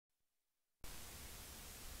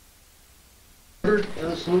And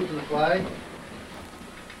a salute to the flag.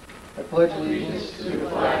 I pledge allegiance to the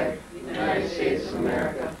flag of the United States of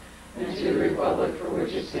America and to the republic for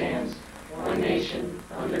which it stands, one nation,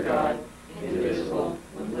 under God, indivisible,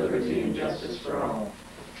 with liberty and justice for all.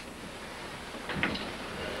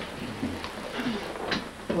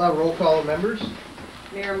 We'll have a roll call of members.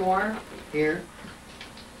 Mayor Moore. Here.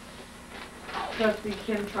 Trustee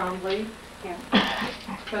Kim Trombley. Here.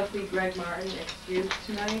 Trustee Greg Martin, excused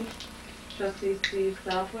tonight. Trustee Steve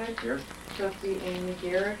Southwick. Here. Trustee Amy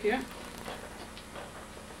Garrett. Here.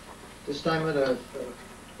 This time I'm going to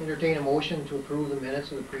entertain a motion to approve the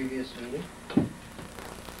minutes of the previous meeting.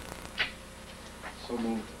 So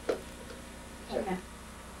moved. Okay.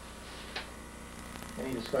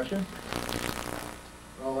 Any discussion?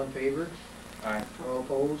 All in favor? Aye. All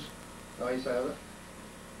opposed? Ayes have it.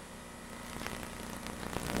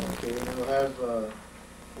 Okay, and we'll have our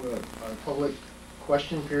public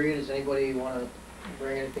question period. Does anybody want to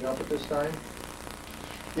bring anything up at this time?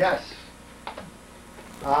 Yes.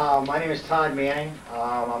 My name is Todd Manning.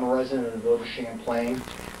 I'm a resident of the village of Champlain.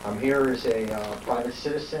 I'm here as a private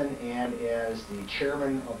citizen and as the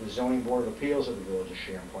chairman of the Zoning Board of Appeals of the village of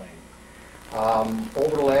Champlain.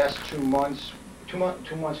 Over the last 2 months, two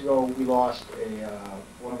months ago, we lost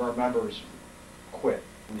one of our members quit,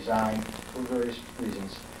 resigned for various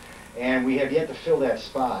reasons. And we have yet to fill that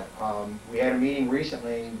spot. We had a meeting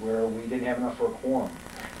recently where we didn't have enough for a quorum.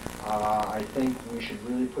 I think we should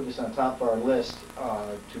really put this on top of our list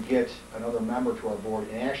to get another member to our board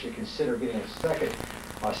and actually consider getting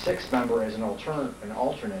a sixth member as an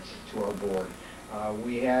alternate to our board.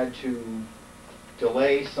 We had to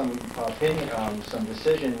delay some some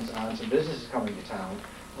decisions on some businesses coming to town,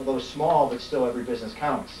 although small, but still every business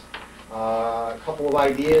counts. A couple of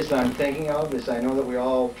ideas that I'm thinking of is I know that we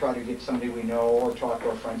all try to get somebody we know or talk to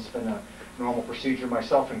our friends. It's been a normal procedure,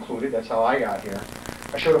 myself included. That's how I got here.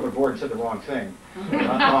 I showed up at board and said the wrong thing.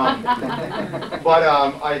 But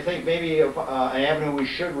I think maybe an avenue we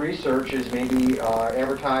should research is maybe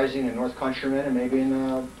advertising in North Countryman and maybe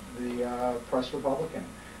in the Press Republican.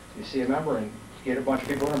 You see a member and get a bunch of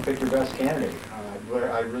people in and pick your best candidate.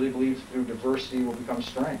 I really believe through diversity will become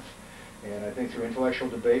strength. And I think through intellectual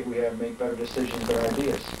debate we make better decisions and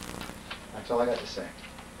ideas. That's all I got to say.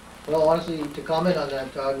 Well, honestly, to comment on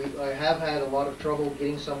that, Todd, I have had a lot of trouble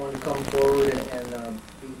getting someone to come forward and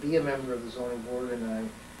be a member of the zoning board, and I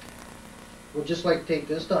would just like to take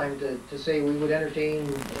this time to say we would entertain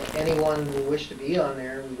anyone who wished to be on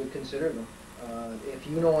there. We would consider them. If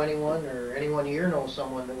you know anyone or anyone here knows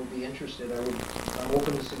someone that would be interested, I'm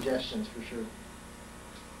open to suggestions for sure.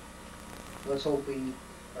 Let's hope we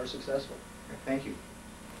are successful. Thank you.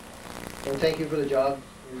 And thank you for the job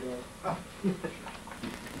you're doing. Oh.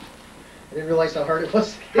 I didn't realize how hard it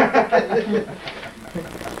was to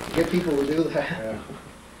get people to do that.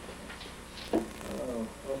 Yeah.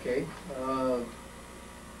 Okay.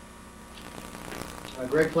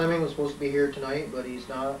 Greg Fleming was supposed to be here tonight, but he's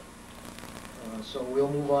not. So we'll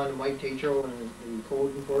move on to Mike Tatro and the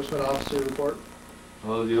Code Enforcement Officer report.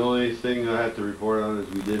 Well, the only thing I have to report on is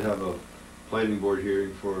we did have a planning board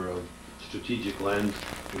hearing for a strategic lens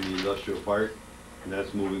in the industrial park, and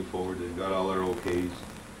that's moving forward. They've got all their OKs.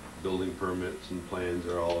 Building permits and plans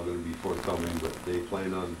are all going to be forthcoming, but they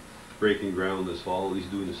plan on breaking ground this fall, at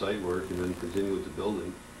least doing the site work, and then continue with the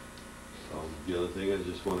building. The other thing, I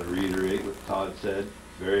just want to reiterate what Todd said.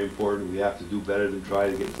 Very important. We have to do better than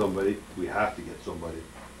try to get somebody. We have to get somebody.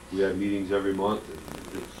 We have meetings every month,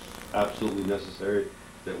 and it's absolutely necessary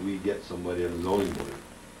that we get somebody on the zoning board.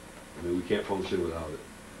 I mean, we can't function without it.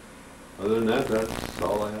 Other than that, that's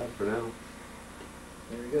all I have for now.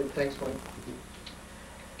 Very good. Thanks, Mike.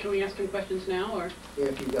 Can we ask him questions now, or?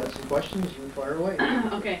 If you've got some questions, you fire away.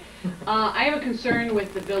 Okay. I have a concern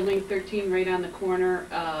with the building 13 right on the corner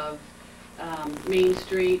of Main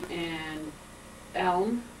Street and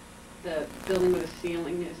Elm. The building with the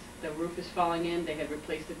ceiling the roof is falling in. They had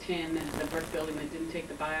replaced the tin, and the brick building that didn't take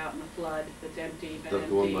the buyout in the flood. That's empty. That's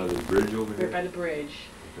the one by the bridge over here? Right by the bridge.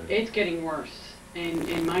 Okay. It's getting worse.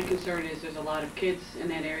 And my concern is there's a lot of kids in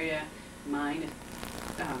that area, mine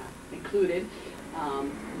included.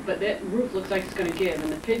 But that roof looks like it's going to give,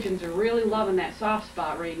 and the pigeons are really loving that soft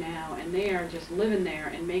spot right now, and they are just living there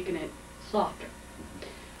and making it softer.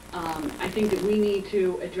 I think that we need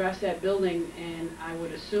to address that building, and I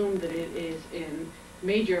would assume that it is in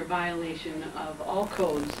major violation of all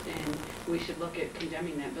codes, and we should look at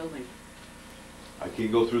condemning that building. I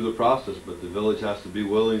can go through the process, but the village has to be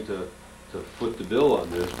willing to foot the bill on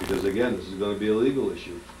this, because again, this is going to be a legal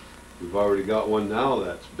issue. We've already got one now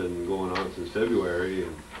that's been going on since February,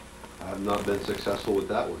 and I have not been successful with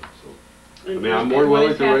that one. So I mean, I'm more willing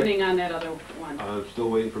to What is wait. happening on that other one? I'm still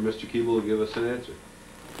waiting for Mr. Keeble to give us an answer.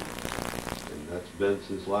 And that's been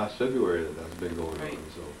since last February that that's been going Right. on,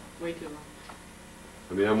 so. Way too long.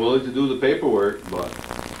 I mean, I'm willing to do the paperwork, but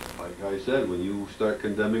like I said, when you start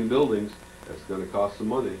condemning buildings, that's gonna cost some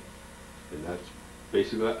money. And that's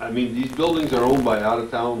basically, I mean, these buildings are owned by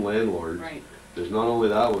out-of-town landlords. Right. There's not only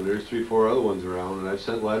that one, there's 3, 4 other ones around, and I've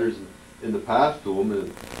sent letters in the past to them,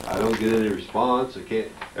 and I don't get any response. I can't,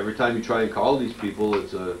 every time you try and call these people,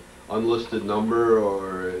 it's a unlisted number,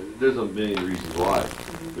 or there's a million reasons why.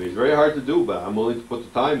 I mean, it's very hard to do, but I'm willing to put the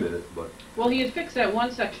time in it, but. Well, he had fixed that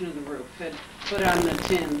one section of the roof, had put on the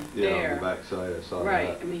tin Yeah, there. on the backside, I saw that.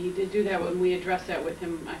 Right, I mean, he did do that when we addressed that with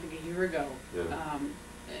him, I think, a year ago. Yeah.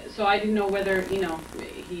 So I didn't know whether, you know,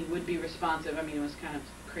 he would be responsive. I mean, it was kind of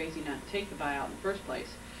crazy not to take the buyout in the first place.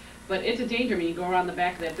 But it's a danger. I mean, you go around the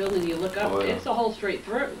back of that building, you look up, Oh, yeah. it's a hole straight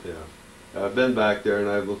through. Yeah, I've been back there and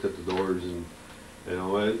I've looked at the doors and, you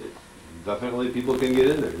know, definitely people can get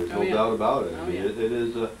in there, there's Oh, no yeah. doubt about it. Oh, I mean, yeah. it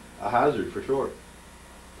is a hazard for sure.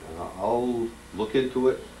 And I'll look into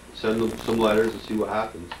it, send them some letters and see what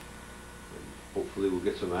happens. And hopefully we'll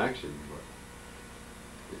get some action, but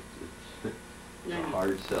it's I a know.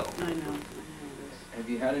 hard sell. I know it is. Have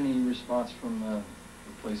you had any response from the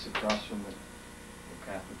place across from the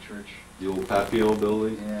Catholic Church? The old Papillon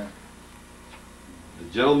building. Yeah.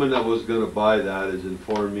 The gentleman that was gonna buy that has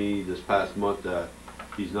informed me this past month that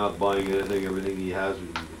he's not buying anything, everything he has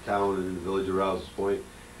in the town and in the village of Rouse's Point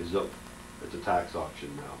is up, it's a tax auction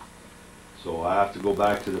now. So I have to go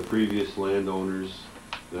back to the previous landowners,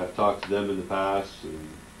 that I've talked to them in the past, and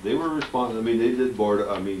they were responding, I mean, they did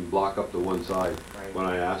block up the one side Right. when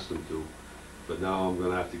I asked them to. But now I'm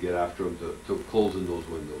gonna have to get after them to close in those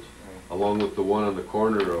windows. Right. Along with the one on the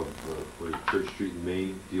corner of, Church Street in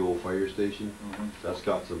Maine, the old fire station. Mhm. That's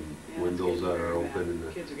got some Yeah, those windows kids that are are very open, bad.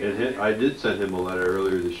 and Kids are getting I did send him a letter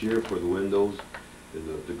earlier this year for the windows,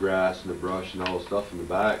 and the grass and the brush and all the stuff in the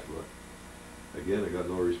back, but again, I got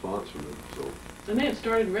no response from him, so. And they had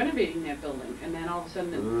started renovating that building, and then all of a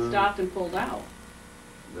sudden it Mm. stopped and pulled out.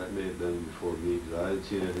 That may have been before me, because I hadn't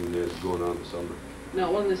seen anything there going on in the summer. No,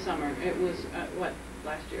 it wasn't this summer. It was,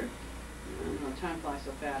 last year? I don't know, time flies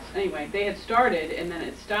so fast. Anyway, they had started, and then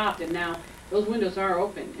it stopped, and now those windows are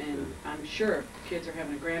open, and I'm sure kids are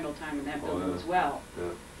having a grand old time in that Oh, building yeah. as well. Yeah.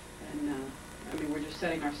 And, I mean, we're just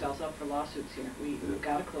setting ourselves up for lawsuits here. We've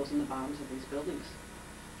got to close in the bottoms of these buildings.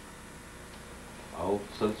 I'll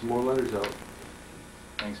send some more letters out.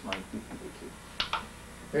 Thanks, Mike.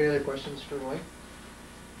 Any other questions for Mike?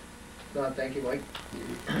 No, thank you, Mike.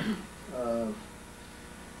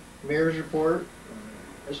 Mayor's report.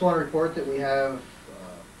 I just want to report that we have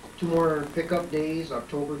 2 more pickup days,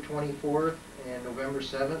 October 24th and November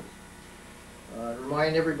 7th.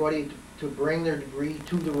 Remind everybody to bring their debris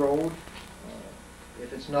to the road.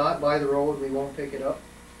 If it's not by the road, we won't pick it up.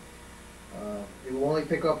 We will only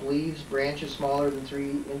pick up leaves, branches smaller than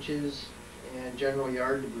 3 inches, and general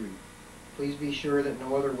yard debris. Please be sure that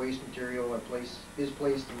no other waste material is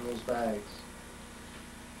placed in those bags.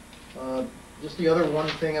 Just the other one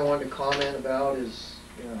thing I wanted to comment about is,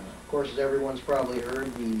 of course, as everyone's probably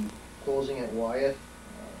heard, the closing at Wyeth.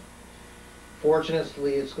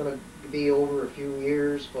 Fortunately, it's going to be over a few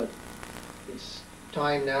years, but it's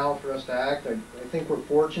time now for us to act. I think we're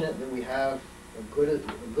fortunate that we have a good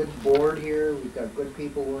board here. We've got good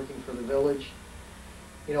people working for the village.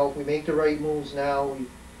 You know, if we make the right moves now, we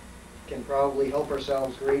can probably help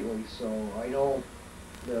ourselves greatly. So I know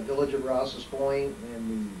the village of Rouse's Point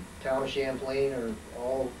and the town of Champlain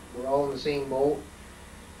we're all in the same boat.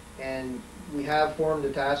 And we have formed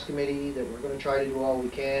a task committee that we're going to try to do all we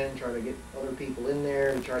can, try to get other people in there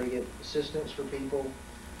and try to get assistance for people.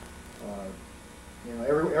 You know,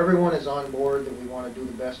 everyone is on board that we want to do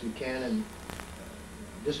the best we can, and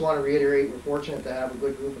just want to reiterate, we're fortunate to have a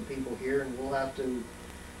good group of people here, and we'll have to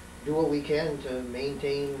do what we can to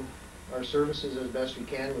maintain our services as best we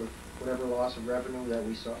can with whatever loss of revenue that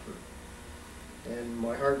we suffer. And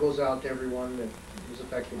my heart goes out to everyone that was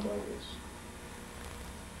affected by this.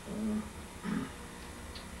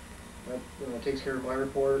 That takes care of my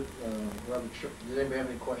report. Does anybody have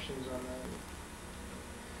any questions on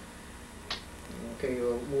that? Okay,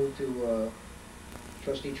 we'll move to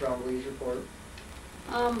Trustee Trombley's report.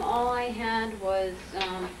 All I had was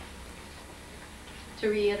to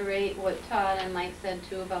reiterate what Todd and Mike said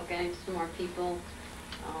too about getting some more people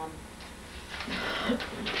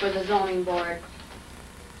for the zoning board.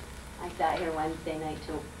 I sat here Wednesday night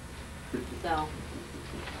too. So,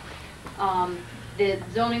 the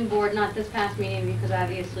zoning board, not this past meeting because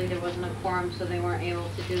obviously there wasn't a quorum, so they weren't able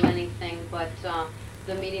to do anything, but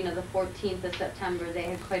the meeting of the 14th of September, they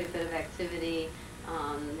had quite a bit of activity.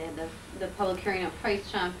 They had the public hearing on price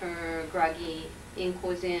jump for Groggy Inc.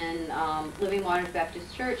 was in. Living Waters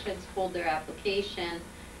Baptist Church has pulled their application.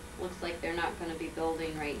 Looks like they're not going to be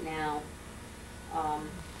building right now on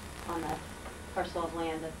that parcel of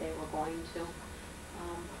land that they were going to.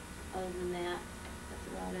 Other than that, that's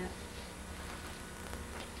about it.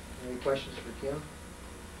 Any questions for Kim?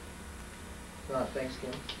 Thanks,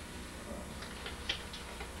 Kim.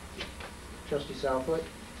 Trustee Southwood?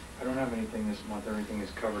 I don't have anything this month. Everything is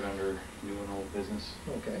covered under new and old business.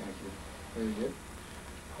 Okay, Thank you. very good.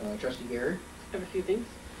 Trustee Garrett? I have a few things.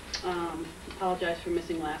 Apologize for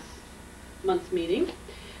missing last month's meeting.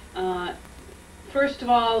 First of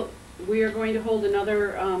all, we are going to hold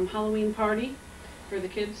another Halloween party for the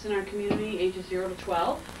kids in our community, ages 0 to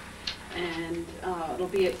 12. And it'll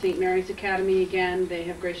be at St. Mary's Academy again. They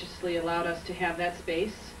have graciously allowed us to have that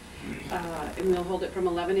space. And we'll hold it from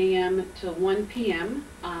 11 a.m. till 1 p.m.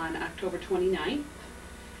 on October 29th.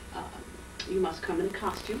 You must come in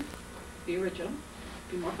costume, the original.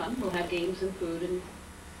 Be more fun. We'll have games and food and,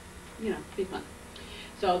 be fun.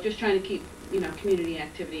 So just trying to keep, community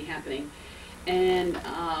activity happening. And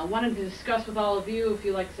wanted to discuss with all of you, if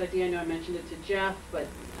you like this idea, I know I mentioned it to Jeff, but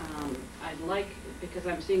I'd like, because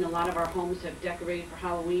I'm seeing a lot of our homes have decorated for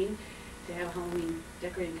Halloween, to have a Halloween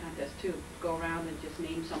decorating contest too. Go around and just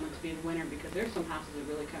name someone to be the winner, because there's some houses that are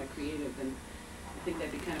really kind of creative, and I think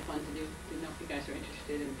that'd be kind of fun to do. Didn't know if you guys are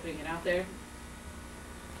interested in putting it out there.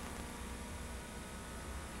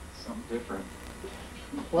 Something different.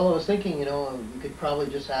 Well, I was thinking, we could probably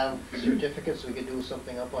just have certificates, we could do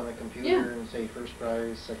something up on the computer Yeah. and say first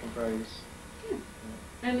prize, second prize. Yeah.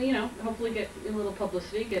 And, hopefully get a little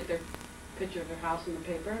publicity, get their picture of their house in the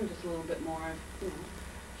paper, and just a little bit more of,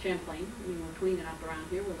 Champlain. We're cleaning up around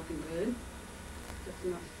here, we're looking good. Just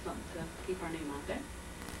enough something to keep our name out there.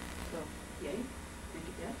 So, yay. Thank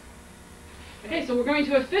you, Jeff. Okay, so we're going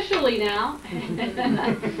to officially now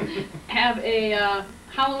have a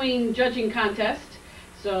Halloween judging contest.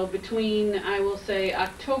 So between, I will say,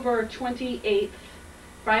 October 28th,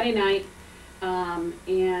 Friday night,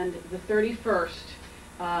 and the 31st,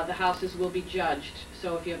 the houses will be judged.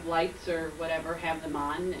 So if you have lights or whatever, have them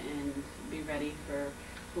on and be ready for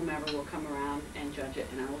whomever will come around and judge it.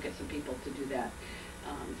 And I will get some people to do that.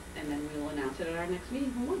 And then we will announce it at our next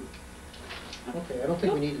meeting who won. Okay, I don't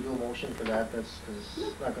think we need to do a motion for that, that's because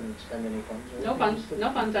it's not going to expend any funds. or No anything, funds, just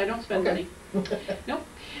no funds, I don't spend Okay. money. Nope.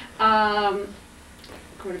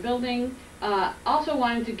 Quarter building. Also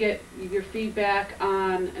wanted to get your feedback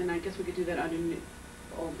on, and I guess we could do that under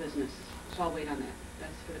old business, so I'll wait on that.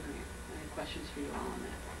 That's for the grant. I have questions for you all on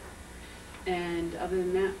that. And other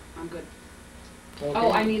than that, I'm good. Okay.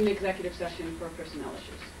 Oh, I need an executive session for personnel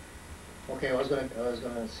issues. Okay, I was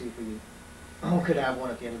gonna see if we could have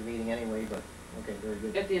one at the end of the meeting anyway, but, okay, very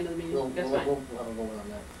good. At the end of the meeting, We'll that's we'll fine. have a vote on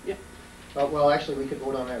that. Yep. Well, actually, we could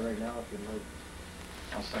vote on that right now if you'd like.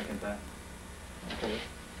 I'll second that. Okay.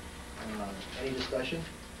 Any discussion?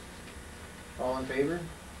 All in favor?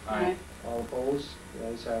 Aye. All opposed? The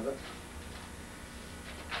ayes have it.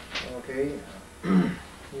 Okay,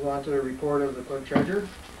 move on to the report of the clerk treasurer.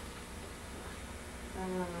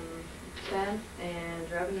 Expense and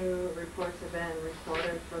revenue reports have been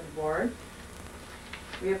reported for the board.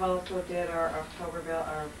 We have also did our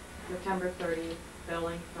September 30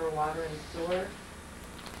 billing for water and sewer.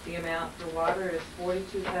 The amount for water is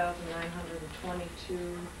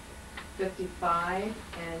 $42,922.55,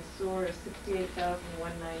 and sewer is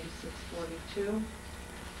 $68,196.42.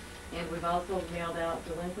 And we've also mailed out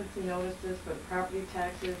delinquency notices for the property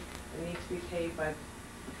taxes that need to be paid by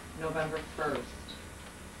November 1st.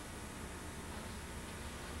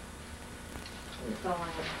 That's all I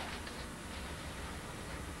have.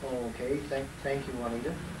 Okay, thank you, Juanita.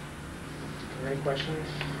 Are there any questions?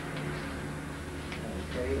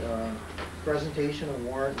 Okay, presentation of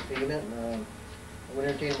warrant and payment. I would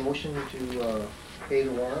entertain a motion to pay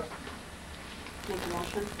the warrant. Make a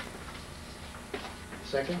motion.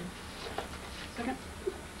 Second? Second.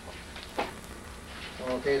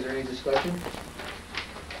 Okay, is there any discussion?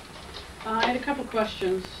 I had a couple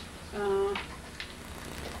questions.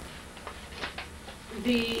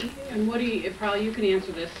 And Woody, probably you can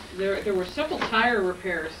answer this. There were several tire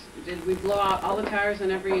repairs. Did we blow out all the tires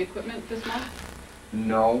on every equipment this month?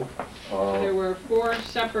 No. There were 4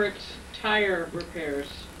 separate tire repairs.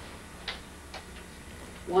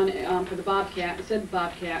 One for the Bobcat, it said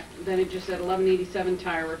Bobcat, then it just said 1187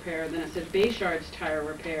 tire repair, then it said Bayshard's tire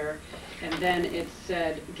repair, and then it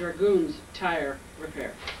said Dragoon's tire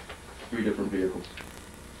repair. 3 different vehicles.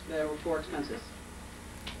 There were 4 expenses.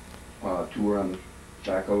 2 were on the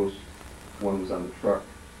backhoes, one was on the truck,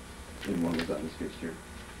 and one was on the skid steer.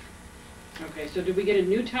 Okay, so did we get a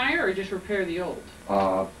new tire or just repair the old?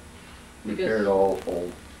 Repaired all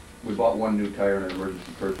old. We bought one new tire in an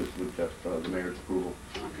emergency purchase with the mayor's approval.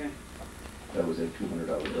 Okay. That was a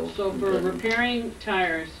 $200 bill. So for repairing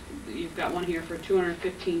tires, you've got one here for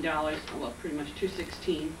 $215, well, pretty much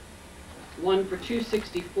 $216. One for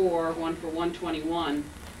 $264, one for $121.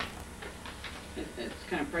 It's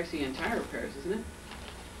kind of pricey in tire repairs, isn't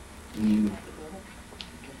it?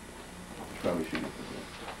 Probably shouldn't.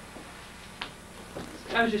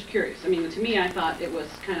 I was just curious. I mean, to me, I thought it was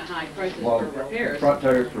kind of high prices Well, for repairs. front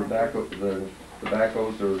tires for the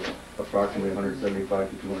backhoes are approximately $175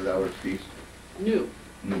 to $200 a piece. New.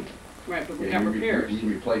 New. Right, but we Yeah, got repairs.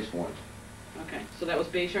 We replaced one. Okay, so that was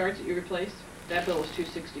Bayshard's that you replaced? That bill was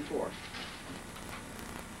 $264.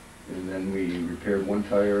 And then we repaired one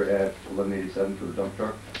tire at 1187 for the dump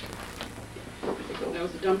truck. That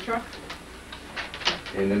was a dump truck?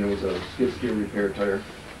 And then there was a skid steer repair tire.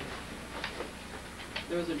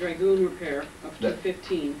 There was a Dragoon repair of That-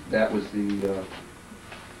 $215. That was the,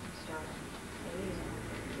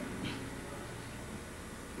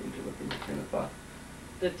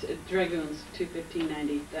 The Dragoon's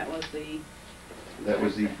 $215.90. That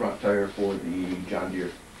was the front tire for the John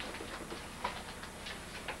Deere.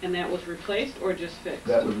 and that was replaced or just fixed?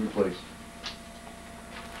 That was replaced.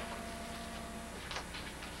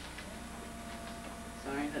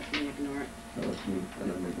 Sorry, that's me, ignore it. No, that's me,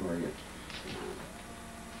 and I'm ignoring it.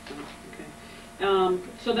 Oh, okay.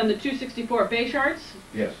 So then the 264 Bayshard's?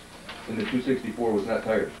 Yes, and the 264 was not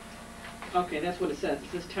tires. Okay, that's what it says.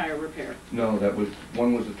 It says tire repair. No, that was,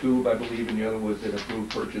 one was a tube, I believe, and the other was an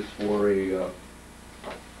approved purchase for a,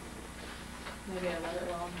 Maybe I read it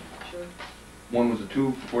wrong, sure. one was a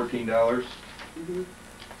tube for $14, Mm-hmm.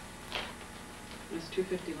 There's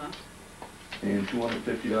 $250 left. and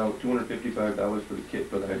 $255 for the kit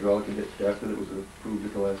for the hydraulic and hitch after that was approved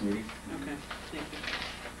at the last meeting. Okay, thank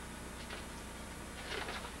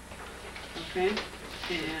you. Okay,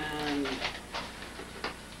 and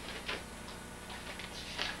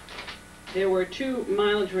there were 2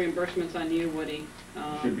 mileage reimbursements on you, Woody.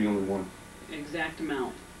 Should be only one. Exact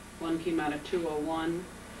amount. One came out of 201,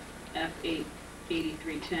 F8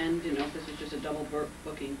 8310. Didn't know if this was just a double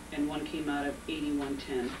booking, and one came out of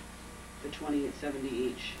 8110, the 20 at 70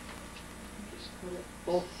 each.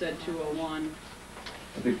 Both said 201.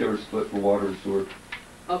 I think they were split for water and sewer.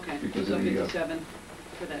 Okay, Because so of the, 57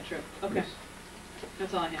 for that trip. Okay, Yes.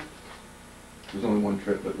 that's all I have. There was only one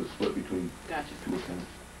trip, but it was split between Gotcha. 2 accounts.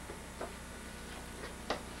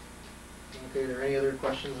 Okay, are there any other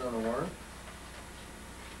questions on the warrant?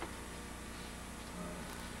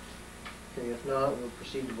 Okay, if not, we'll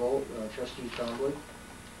proceed to vote. Trustee Trombley,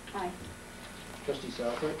 Aye. trustee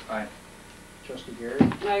Southwick, Aye. trustee Garrett,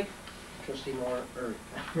 Aye. trustee Moore, or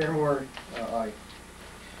Mayor Moore, aye.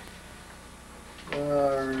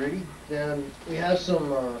 Alrighty, then we have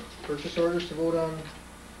some purchase orders to vote on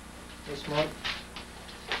this month.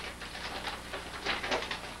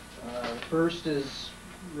 The first is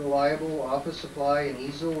reliable office supply and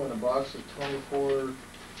easel in a box of 24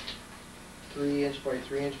 3-inch by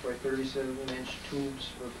 3-inch by 37-inch tubes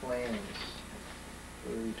for plans.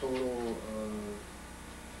 For a total of,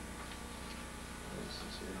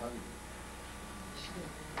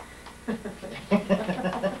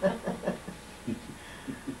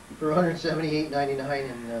 for $178.99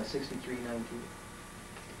 and $63.19.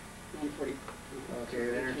 140. Okay,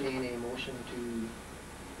 I'd entertain a motion to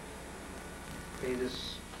pay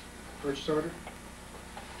this purchase order.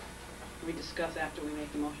 We discuss after we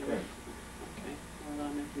make the motion. Right. Okay, well,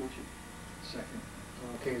 I'll make the motion. Second.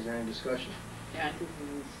 Okay, is there any discussion? Yeah, I think this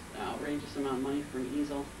is outrageous amount of money for an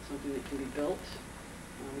easel, something that can be built.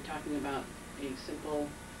 We're talking about a simple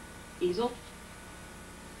easel.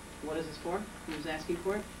 What is this for? Who's asking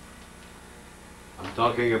for it? I'm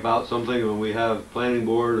talking about something when we have planning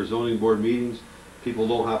board or zoning board meetings, people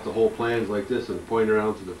don't have to hold plans like this and point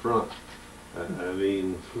around to the front. I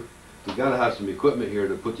mean, we gotta have some equipment here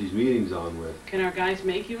to put these meetings on with. Can our guys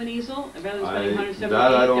make you an easel rather than spending $178? that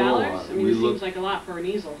I don't know. I mean, We it look- seems like a lot for an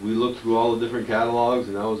easel. We looked through all the different catalogs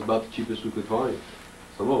and that was about the cheapest we could find.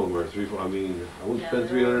 Some of them are I mean, I wouldn't Yeah, spend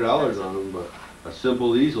they're really $300 expensive. on them, but a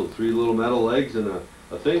simple easel, 3 little metal legs and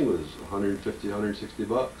a thing was $150,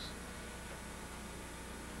 $160.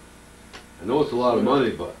 I know it's a lot of money,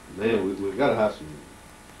 but man, we've gotta have some,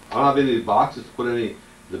 I don't have any boxes to put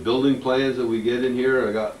the building plans that we get in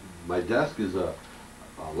here. My desk is a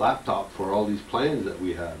laptop for all these plans that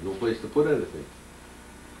we have, no place to put anything.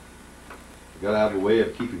 We gotta have a way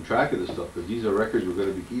of keeping track of this stuff, because these are records we're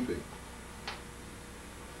gonna be keeping.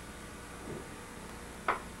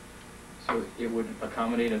 So It would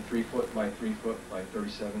accommodate a 3-foot by 3-foot by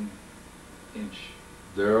 37-inch,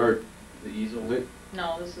 There are, the easel.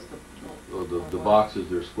 No, this is the boxes,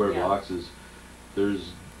 they're square Yeah. boxes.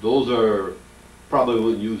 Those are, probably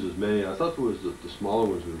wouldn't use as many. I thought there was the smaller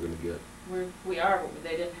ones we were gonna get. We are, but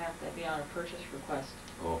they didn't have to be on a purchase request.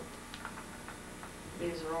 Oh,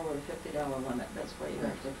 These are over the $50 limit, that's why you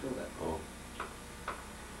have to approve it. oh.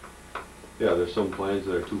 Yeah, there's some plans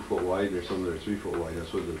that are 2 foot wide, and there's some that are 3 foot wide.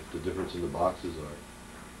 That's what the difference in the boxes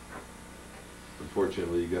are.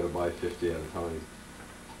 Unfortunately, you gotta buy 50 at a time.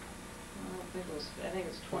 I think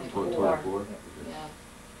it's 24. 24? Yeah.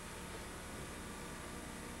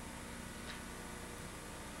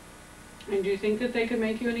 And do you think that they could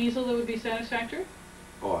make you an easel that would be satisfactory?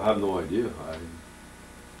 Oh, I have no idea.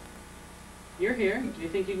 You're here, do you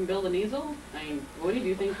think you can build an easel? I mean, Woody, do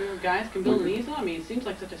you think your guys can build an easel? I mean, it seems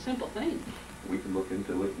like such a simple thing. We can look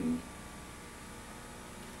into it, and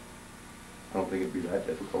I don't think it'd be that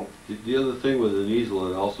difficult. The other thing with an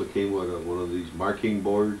easel, it also came with one of these marking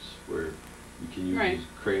boards where you can use Right. these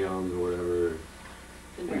crayons or whatever.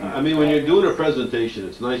 I mean, when you're doing a presentation,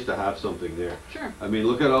 it's nice to have something there. Sure. I mean,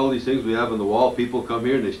 look at all these things we have on the wall. People come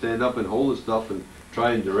here and they stand up and hold the stuff and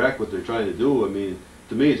try and direct what they're trying to do. I mean,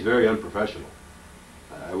 to me, it's very unprofessional.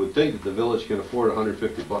 I would think that the village can afford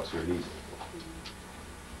 $150 for an easel.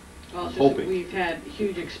 Well, it's I'm just hoping. we've had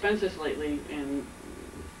huge expenses lately, and,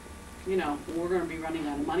 you know, we're gonna be running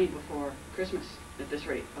out of money before Christmas at this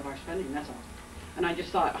rate of our spending, that's all. And I just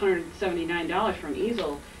thought $179 for an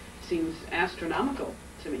easel seems astronomical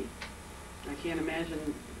to me. I can't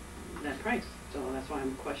imagine that price, so that's why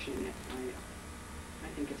I'm questioning it. I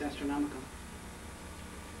think it's astronomical.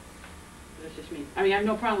 But it's just me. I mean, I have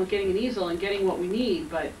no problem with getting an easel and getting what we need,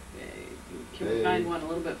 but can we find one a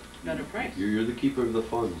little bit better price? You're the keeper of the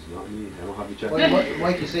funds, not me. I don't have to check. Well,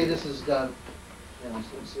 Mike, you say this is done, you know,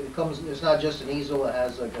 it comes, it's not just an easel, it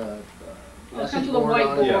has like a Well, it message comes with a board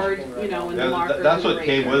on it. whiteboard, you know, and the markers. That's and what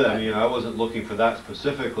came with it. I eraser, mean, I wasn't looking for that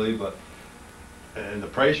specifically, but, and the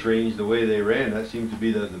price range, the way they ran, that seemed to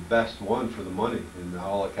be the best one for the money in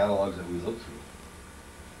all the catalogs that we looked through.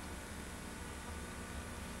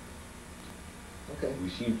 Okay, We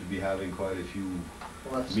seem to be having quite a few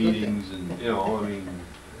well, that's a good thing. meetings and, you know, I mean,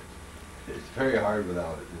 it's very hard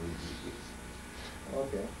without it.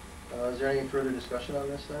 Okay, is there any further discussion on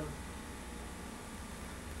this then?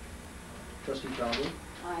 Trustee Trombley,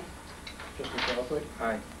 Aye. trustee Southwick,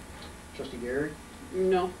 Aye. trustee Garrett,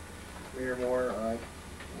 No. Mayor Moore, aye.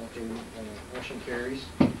 Okay, motion carries.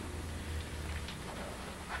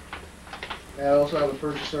 I also have a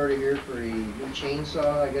purchase order here for a new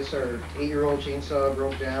chainsaw. I guess our 8-year-old chainsaw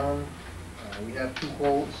broke down. We have 2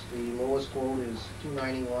 quotes. The lowest quote is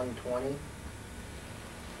 $291.20.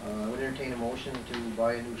 I would entertain a motion to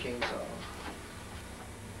buy a new chainsaw.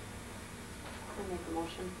 I'll make a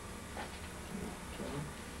motion. Okay.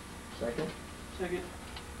 Second? Second.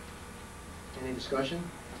 Any discussion?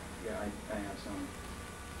 Yeah, I have some.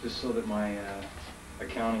 Just so that my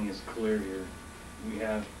accounting is clear here, we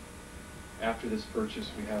have, after this purchase,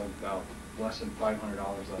 we have about less than $500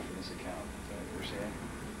 left in this account. Is that what you're saying?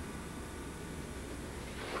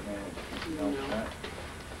 And No. that?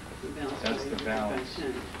 The balance That's is the balance.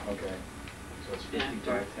 55.10. Okay. So it's Yeah,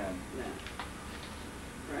 55.10. Yeah.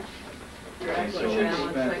 Correct? Your Okay, actual so we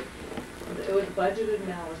balance, spent- right, it was budgeted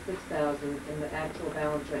now is 6,000, and the actual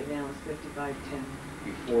balance right now is 5510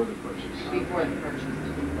 Before the purchase. before the purchase. Okay.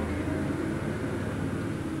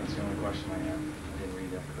 That's the only question I have. I didn't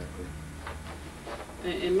read that correctly.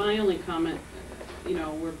 And my only comment, you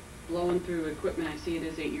know, we're blowing through equipment. I see it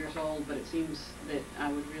is 8 years old, but it seems that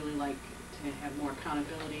I would really like to have more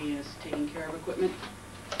accountability as taking care of equipment.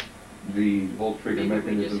 The volt trigger Maybe we just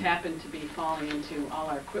mechanism, happen to be falling into all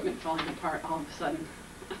our equipment falling apart all of a sudden.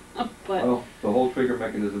 But well, the whole trigger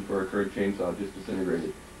mechanism for our current chainsaw just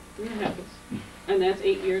disintegrated. it happens. And that's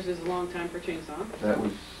 8 years is a long time for chainsaw. That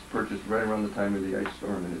was purchased right around the time of the ice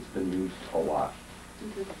storm, and it's been used a lot.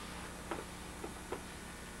 Mhm.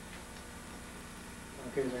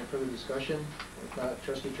 Okay, is there any further discussion? If not,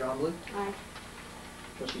 trustee Trombley, Aye.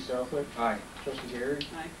 trustee Southwick, Aye. trustee Garrett,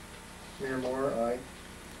 Aye. Mayor Moore, aye.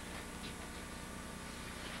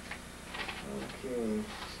 Okay,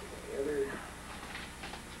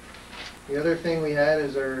 the other thing we had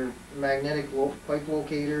is our magnetic pipe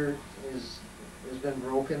locator has been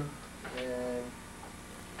broken, and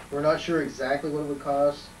we're not sure exactly what it would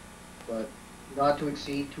cost, but not to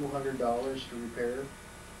exceed $200 to repair.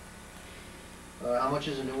 How much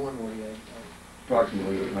is a new one, Woody?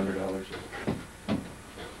 Approximately $800.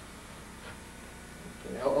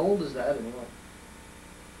 Okay, how old is that anyway?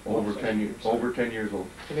 Over 10 years old.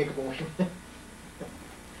 To make a motion.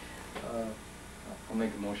 I'll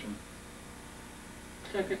make a motion.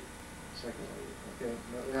 Second. Second, okay,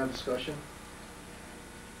 we have discussion.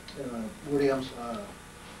 Woody,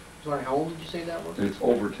 sorry, how old did you say that was? It's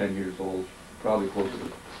over 10 years old, probably close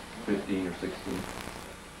to 15 or 16.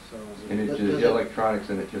 So is And it does just, the electronics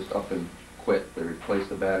in it just up and quit. They replaced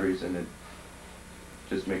the batteries and it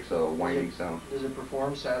just makes a whining sound. Does it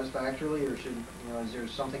perform satisfactorily, or should, is there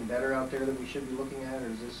something better out there that we should be looking at, or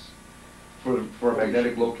is this? For a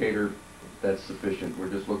magnetic locator, that's sufficient. We're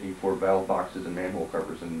just looking for valve boxes and manhole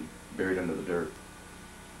covers and buried under the dirt.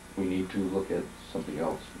 We need to look at something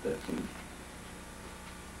else, but that's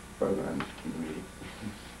farther on in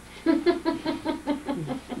the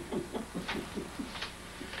meeting.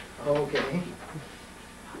 Okay.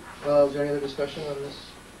 Is there any other discussion on this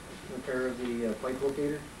repair of the pipe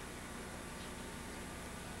locator?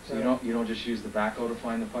 So you don't just use the backhoe to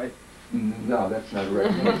find the pipe? No, that's not a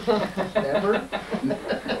recommendation. Never?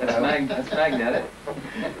 That's magnetic.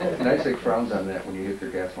 NICEAG frowns on that when you hit their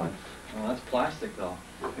gas line. Well, that's plastic though.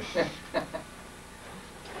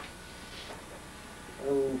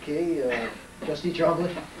 Okay, trustee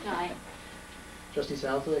Trombley, Aye. trustee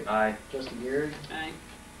Southwick, Aye. trustee Garrett, Aye.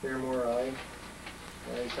 Mayor Moore, aye.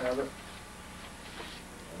 Ayes have it.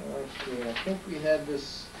 Okay, I think we had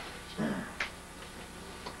this.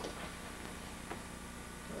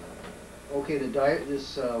 Okay,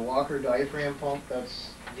 this Walker diaphragm pump,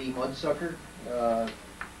 that's the mudsucker.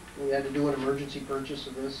 We had to do an emergency purchase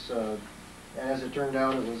of this. As it turned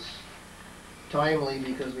out, it was timely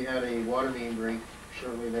because we had a water main break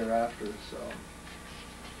shortly thereafter. So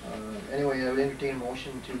anyway, I would entertain a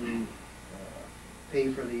motion to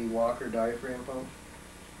pay for the Walker diaphragm pump.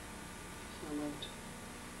 So moved.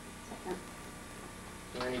 Second.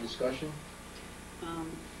 Is there any discussion?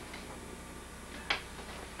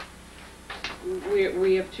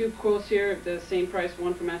 We have two quotes here, the same price,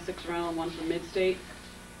 one from Essex Rental and one from Midstate.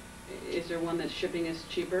 Is there one that's shipping is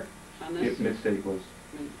cheaper on this? If Midstate was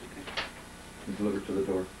Okay. delivered to the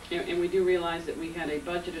door. And we do realize that we had a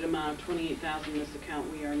budgeted amount of $28,000 in this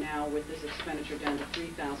account. We are now, with this expenditure, down to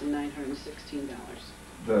 $3,916.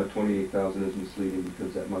 The 28,000 is misleading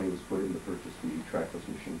because that money was put in to purchase the trackless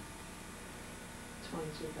machine.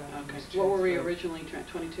 22,000. Okay. What were we originally,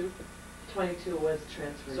 22? 22 was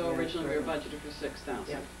transferred. So yes, originally we were right. budgeted for 6,000?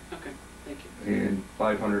 Yep. Okay, thank you. And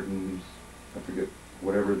 500 and, I forget,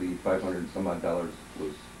 whatever the 500 and some odd dollars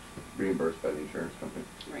was reimbursed by the insurance company.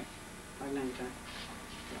 Right, 595.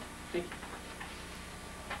 Thank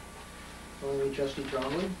you. Only trustee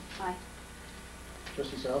Trombley, Aye.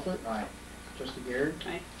 trustee Southwick, Aye. trustee Garrett,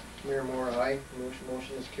 Aye. Mayor Moore, aye.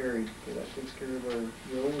 Motion is carried. Okay, that takes care of our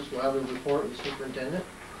bills. We'll have a report of the superintendent.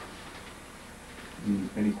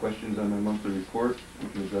 Any questions on my monthly report? We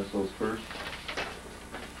can address those first.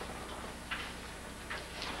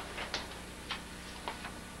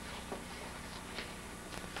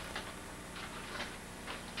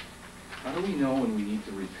 How do we know when we need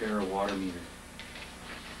to repair a water meter?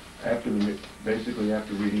 Basically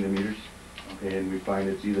after reading the meters, and we find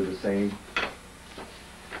it's either the same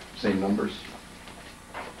numbers.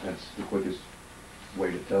 That's the quickest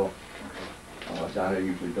way to tell. Donna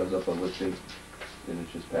usually does up a listing, and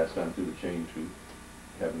it's just passed on through the chain to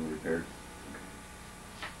have them repaired.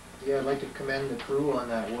 Yeah, I'd like to commend the crew on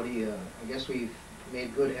that, Woody. I guess we've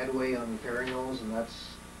made good headway on repairing those, and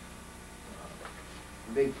that's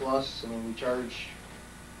a big plus. I mean, we charge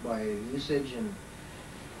by usage, and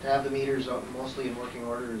to have the meters up mostly in working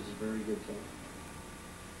order is a very good thing.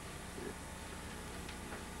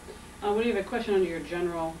 What do you have a question under your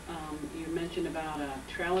general? You mentioned about a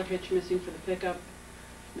trailer hitch missing for the pickup.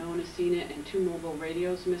 No one has seen it, and 2 mobile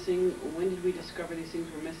radios missing. When did we discover these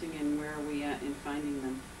things were missing, and where are we at in finding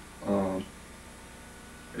them?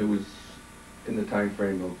 It was in the time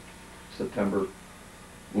frame of September.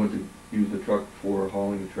 Went to use the truck for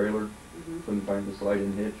hauling a trailer. Couldn't find the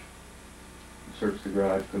slide-in hitch. Searched the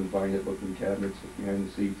garage, couldn't find it. Looked in cabinets, looked behind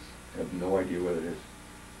the seats. Have no idea what it is.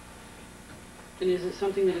 And is it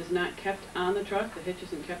something that is not kept on the truck? The hitch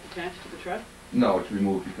isn't kept attached to the truck? No, it's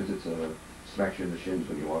removed because it's smacks you in the shins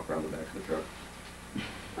when you walk around the back of the truck.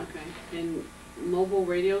 Okay. And mobile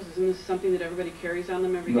radios, isn't this something that everybody carries on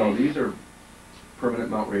them every day? No, these are permanent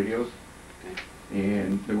mount radios. Okay.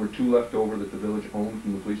 And there were 2 left over that the village owned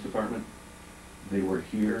from the police department. They were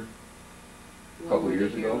here a couple of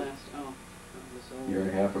years ago, Last? Oh, that was old. year and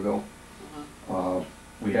a half ago. Uh-huh.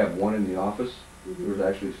 We have 1 in the office. Mhm. There was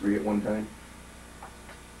actually 3 at one time.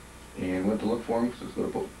 And went to look for them because I was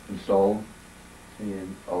going to install them.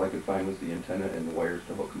 And all I could find was the antenna and the wires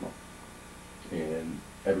to hook them up. And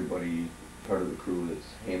everybody, part of the crew that's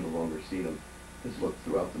handled them or seen them, has looked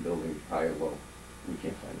throughout the building, high and low. We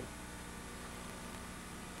can't find it.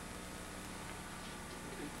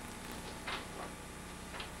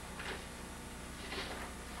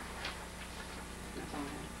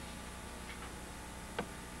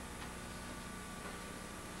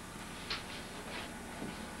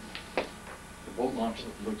 out,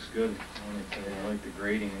 it looks good. I like the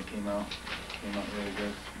grading that came out really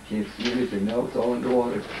good. You can't see anything now, it's all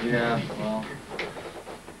underwater. Yeah, well,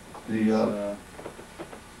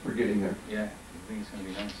 We're getting there. yeah, I think it's gonna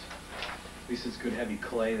be nice. At least it's good heavy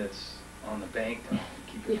clay that's on the bank to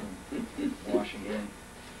keep it from washing in.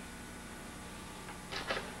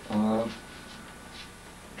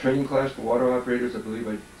 Training class for water operators, I believe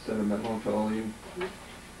I sent a memo to all of you.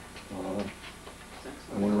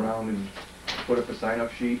 I went around and put up a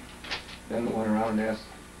sign-up sheet, then I went around and asked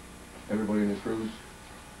everybody in the crews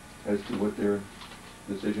as to what their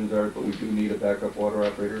decisions are, but we do need a backup water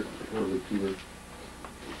operator, or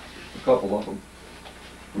a couple of them.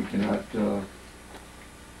 We cannot, the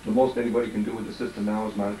most anybody can do with the system now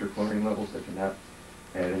is monitor chlorine levels. They cannot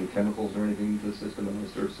add any chemicals or anything to the system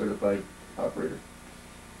unless they're a certified operator.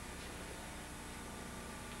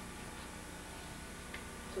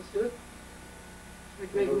 Let's do it.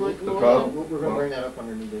 The problem- We're gonna bring that up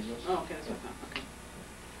under new business. Oh, okay, that's what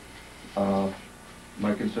I thought, okay.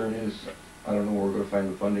 My concern is, I don't know where we're gonna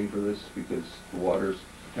find the funding for this, because the water's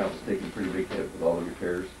account's taking a pretty big hit with all the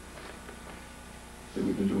repairs that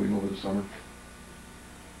we've been doing over the summer.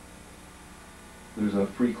 There's a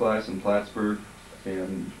free class in Plattsburgh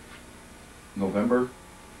in November.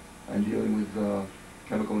 I'm dealing with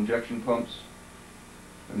chemical injection pumps.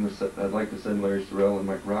 I'd like to send Larry Sorrell and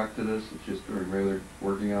Mike Rock to this. It's just during regular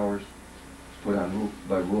working hours. It's put on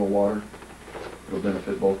by Rural Water. It'll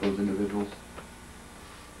benefit both those individuals.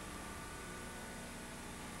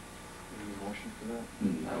 Any motion for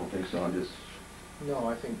that? I don't think so. I'm just, No,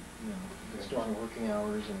 I think, it's during working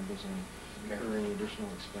hours and it doesn't incur any additional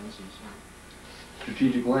expenses.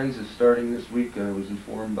 Strategic Lens is starting this week. I was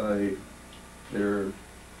informed by their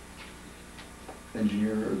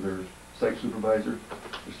engineer or their site supervisor.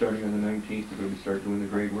 They're starting on the 19th. They're going to start doing the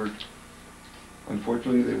grade work.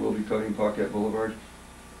 Unfortunately, they will be cutting Paquette Boulevard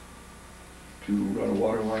to run a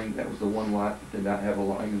water line. That was the one lot that did not have a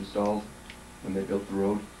line installed when they built the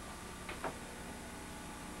road.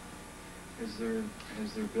 Has their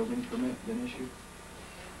building permit been issued?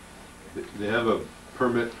 They have a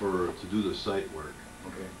permit to do the site work.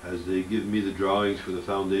 Okay. As they give me the drawings for the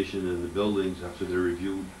foundation and the buildings after they're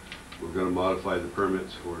reviewed, we're gonna modify the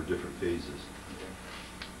permits for different phases.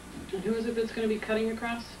 And who is it that's gonna be cutting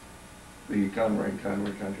across? The Conroy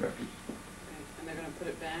contractors. Okay, and they're gonna put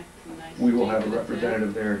it back to nice. We will have a shape that it's in?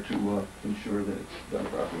 representative there to ensure that it's done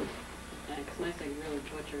properly. Yeah, 'cause nice they really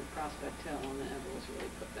butchered Prospect Hill and that ever was really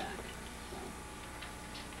put back.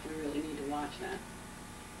 So, we really need to watch that.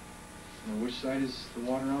 Now, which side is the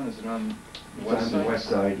water on? Is it on the It's west on side? the west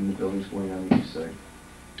side and the building's going on the east side.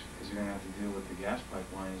 Because you're gonna have to deal with the gas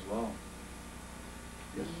pipeline as well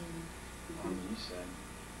Yes, on the east side,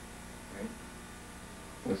 right?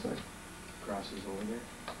 west side. Crosses over there?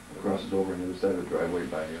 Crosses over on the other side of the driveway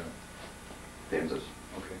by Danza's.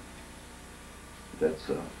 Okay. That's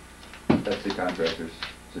the contractor's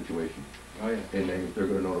situation. Oh, yeah. And they're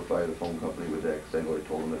gonna notify the phone company with that, 'cause I know they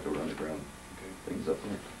told them that they were underground Okay. things up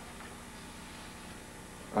there.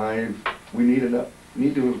 We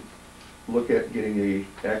need to look at getting a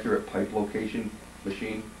accurate pipe location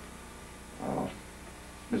machine.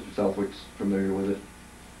 Mr. Southwick's familiar with it.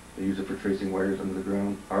 They use it for tracing wires under the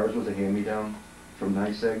ground. Ours was a hand-me-down from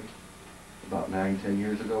NYSEG about 9-10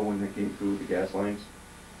 years ago when they came through the gas lines.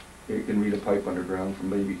 It can read a pipe underground from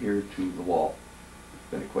maybe here to the wall,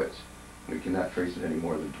 then it quits. We cannot trace it any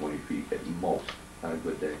more than 20 feet at most on a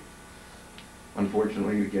good day.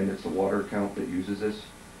 Unfortunately, again, it's the water account that uses this,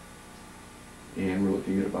 and we're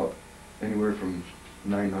looking at about anywhere from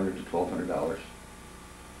 $900 to $1,200.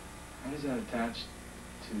 How does that attach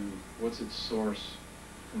to, what's its source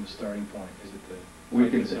from the starting point? Is it the We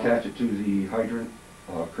pipe can itself? attach it to the hydrant,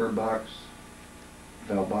 curb box,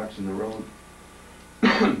 valve box in the road.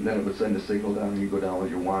 Then it would send a signal down, and you go down with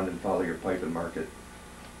your wand and follow your pipe and mark it.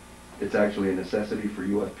 It's actually a necessity for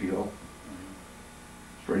UFPO,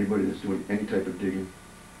 for anybody that's doing any type of digging.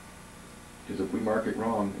 Because if we mark it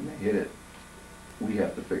wrong and they hit it, we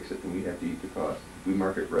have to fix it and we have to eat the cost. If we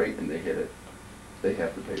mark it right and they hit it, they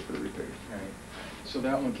have to pay for the repairs. Right. So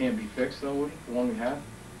that one can't be fixed though, Woody? The one we have?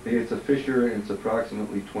 It's a Fisher and it's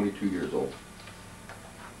approximately 22 years old.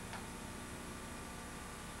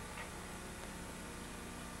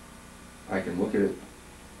 I can look at it,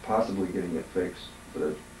 possibly getting it fixed,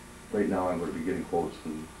 but right now I'm going to be getting quotes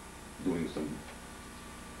and doing some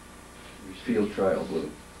field trials with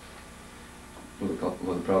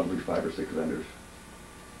probably 5 or 6 vendors.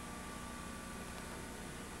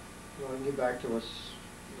 You want to get back to us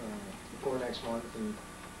before next month, and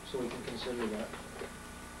so we can consider that.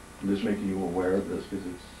 I'm just making you aware of this because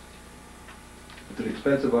it's an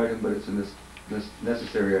expensive item, but it's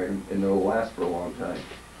necessary and it'll last for a long time.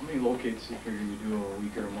 How many locates do you figure you do a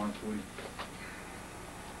week or a month, Woody?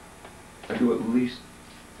 I do at least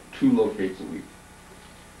 2 locates a week.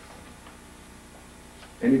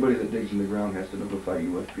 Anybody that digs in the ground has to notify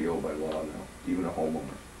USPO by law now, even a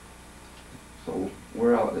homeowner. So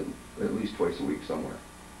we're out at least twice a week somewhere.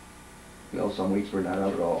 You know, some weeks we're not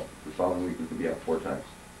out at all. The following week we could be out 4 times.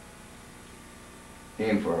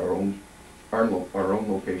 And for our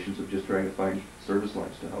own locations of just trying to find service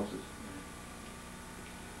lines to houses.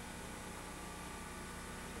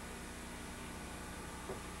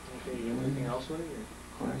 Okay, you have anything else with it?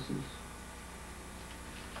 Classes.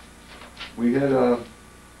 We had,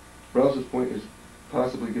 Rouse's Point is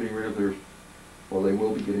possibly getting rid of their, well, they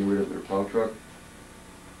will be getting rid of their plow truck.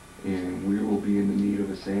 And we will be in the need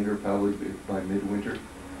of a sander probably by midwinter.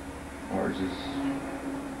 Ours is,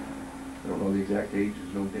 I don't know the exact age,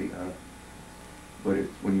 there's no date on it. But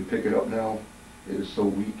when you pick it up now, it is so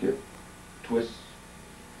weak it twists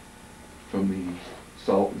from the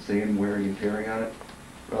salt and sand wearing and tearing on it.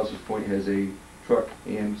 Rouse's Point has a truck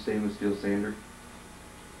and stainless steel sander.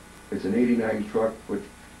 It's an '89 truck, but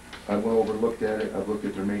I went over and looked at it. I've looked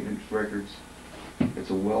at their maintenance records.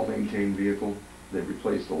 It's a well-maintained vehicle. They've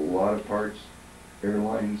replaced a lot of parts, air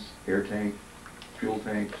lines, air tank, fuel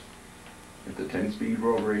tanks. It's a 10-speed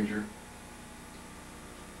Road Ranger.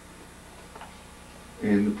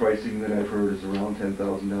 And the pricing that I've heard is around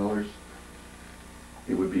 $10,000.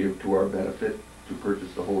 It would be to our benefit to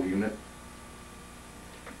purchase the whole unit.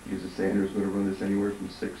 Because the sander is going to run us anywhere from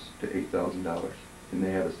 $6,000 to $8,000. And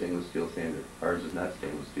they have a stainless steel sander. Ours is not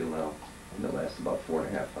stainless steel now, and it lasts about 4.5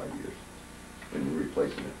 to 5 years when we're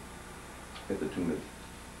replacing it at the tune of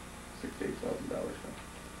 $6,000 to $8,000 now.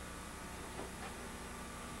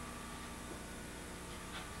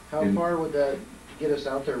 How far would that get us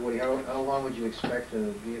out there, Woody? How long would you expect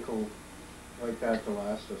a vehicle like that to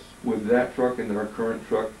last us? With that truck and our current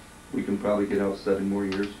truck, we can probably get out 7 more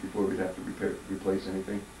years before we'd have to replace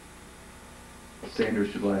anything. A sander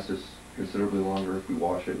should last us considerably longer if we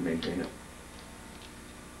wash it and maintain it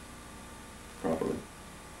properly.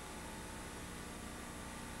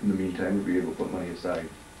 In the meantime, we'll be able to put money aside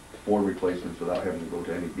for replacements without having to go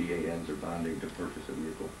to any BANs or bonding to purchase a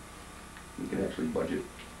vehicle. We can actually budget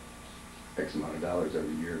X amount of dollars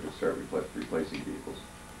every year to start replacing vehicles.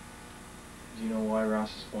 Do you know why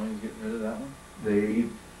Ross's Point is getting rid of that one? They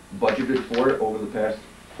budgeted for it over the past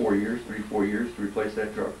 4 years, 3-4 years, to replace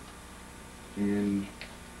that truck. And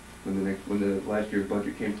when the last year's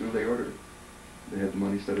budget came through, they ordered it. They had the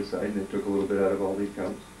money set aside, and they took a little bit out of all the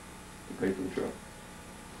accounts to pay for the truck.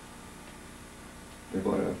 They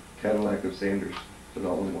bought a Cadillac of sanders, put it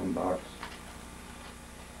all in one box.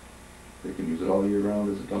 They can use it all year round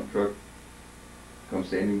as a dump truck. Come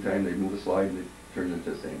sanding time, they move a slide and it turns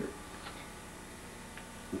into a sander.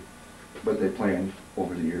 But they planned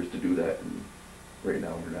over the years to do that, and right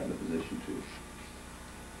now we're not in a position to.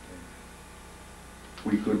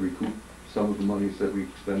 We could recoup some of the monies that we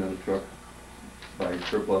spend on the truck by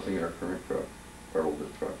surplusing our current truck, our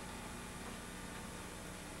oldest truck.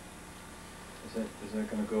 Is that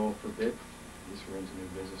going to go for bid? This we're into new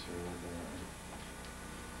business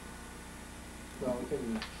or Well, we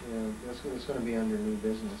can, it's going to be under new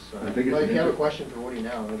business. I think it's well, if you have a question for Woody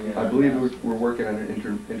now. I believe we're working on an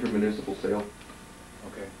intermunicipal sale,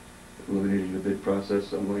 Okay. eliminating the bid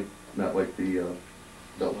process, not like the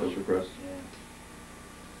belt filter press. Yeah.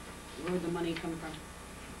 Where would the money come from?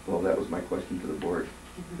 Well, that was my question to the board.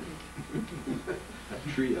 A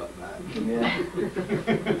tree out back. Yeah.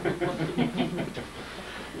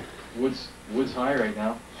 Wood's high right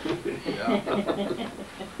now. Yeah.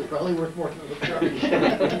 Probably worth more than the truck.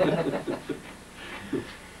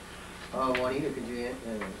 Juanita, could you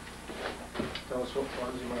tell us what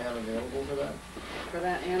funds you might have available for that? For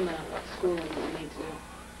that and the schooling that we need to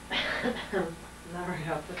do. Not right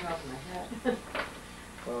off the top of my head.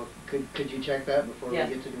 Well, could you check that before Yes.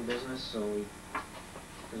 we get to new business, so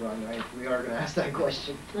because we are going to ask that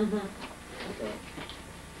question. Mm-hmm. Okay.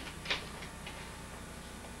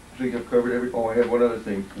 I think I've covered oh, I have one other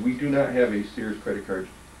thing. We do not have a Sears credit card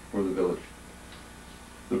for the village.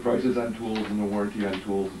 The prices on tools and the warranty on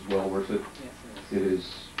tools is well worth it. Yes, It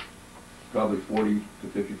is probably 40 to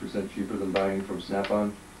 50% cheaper than buying from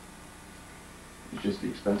Snap-on. It's just the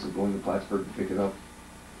expense of going to Plattsburgh to pick it up.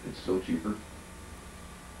 It's still cheaper.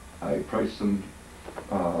 I priced some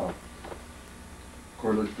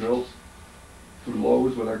cordless drills through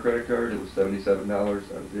Lowe's with our credit card. It was $77. I was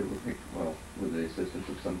able to pick, well, with the assistance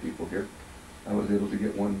of some people here, I was able to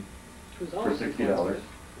get one for $60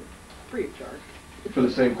 Free of charge. for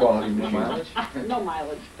the same quality No machine. mileage? No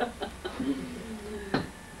mileage.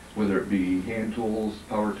 whether it be hand tools,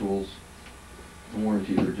 power tools, the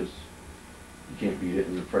warranties are just, you can't beat it,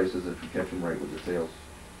 and the prices, if you catch them right with the sales,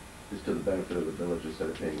 is to the benefit of the village instead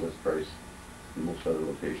of paying list price in most other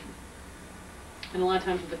locations. And a lot of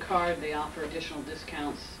times with the card, they offer additional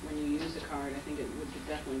discounts when you use the card. I think it would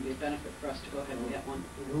definitely be a benefit for us to go ahead and get one.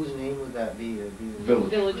 And whose name would that be? It'd be the Village.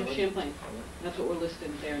 Village of Champlain. That's what we're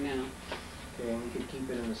listed there now. Okay, and we could keep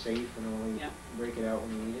it in the safe and only Yeah. break it out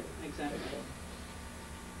when we need it? Exactly.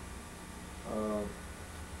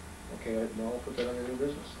 Okay, well, I'll put that under new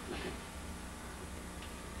business.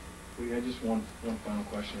 We had just one final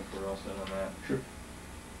question if we're all set on that. Sure.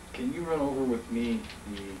 Can you run over with me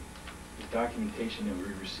the documentation that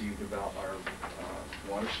we received about our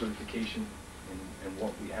water certification and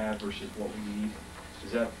what we have versus what we need?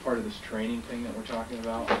 Is that part of this training thing that we're talking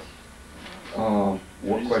about?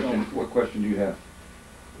 What question do you have?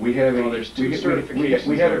 We have Well, a, there's two we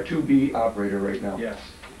certifications have a there. 2B operator right now. Yes,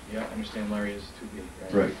 yeah, I understand Larry is 2B,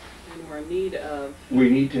 right? Right. And we're in need of, We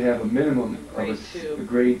need to have a minimum of Grade two. a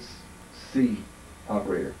grade C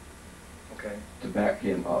operator Okay, to back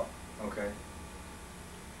him up. okay,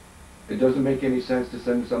 It doesn't make any sense to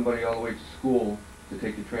send somebody all the way to school to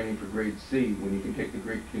take the training for grade C when you can take the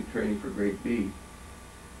training for grade B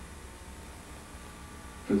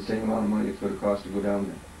for the same amount of money it's going to cost to go down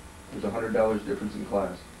there. There's $100 difference in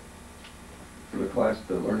class for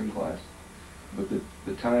the learning class, but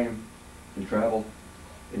the time and travel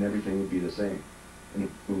and everything would be the same, and it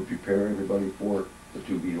would prepare everybody for the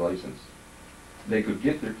 2B license. They could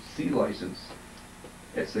get their C license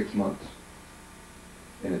at 6 months,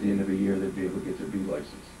 and at the end of a year they'd be able to get their B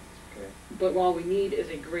license. okay. but all we need is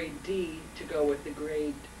a grade D to go with the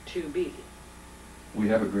grade 2B. We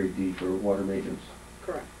have a grade D for water maintenance.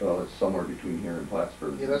 Correct. Well, it's somewhere between here and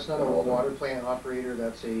Plattsburgh. Yeah, that's not a water plant operator,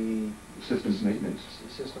 that's a Systems maintenance.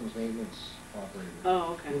 systems maintenance operator.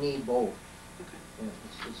 Oh, okay. We need both. Okay.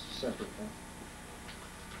 Yeah, it's separate, huh?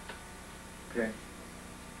 Okay.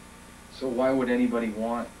 So why would anybody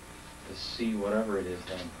want to see whatever it is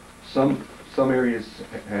then? Some areas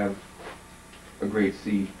have a grade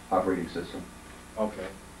C operating system. Okay.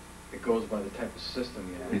 It goes by the type of system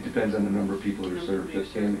you It have. depends on the number of people who are Number of served people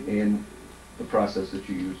served. and the process that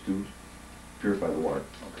you use to purify the water.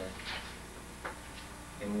 Okay.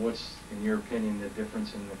 And what's, in your opinion, the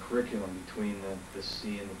difference in the curriculum between the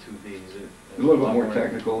C and the 2B? Is it A little bit lot more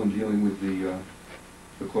technical in dealing with the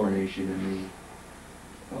chlorination and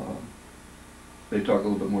they talk a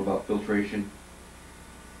little bit more about filtration,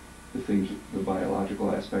 the things, the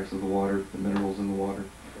biological aspects of the water, the minerals in the water.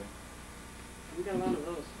 Okay. We got a lot of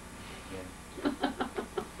those. Yeah.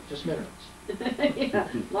 Just minerals. Yeah,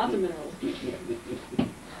 lots of minerals.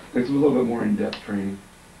 It's a little bit more in-depth training.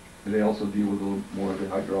 And they also deal with a little more of the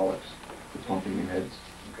hydraulics, the pumping and heads.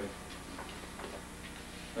 Okay.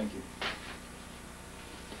 Thank you.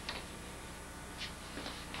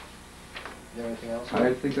 Is there anything else?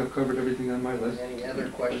 I think I've covered everything on my list. Any other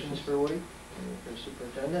questions for Woody, for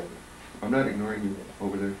Superintendent? I'm not ignoring you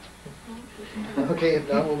over there. Okay,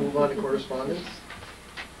 if not, we'll move on to correspondence.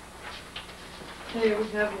 Okay, we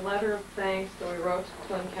have a letter of thanks that we wrote to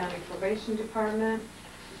Clinton County Probation Department.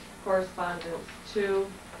 Correspondence 2,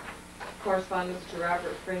 correspondence to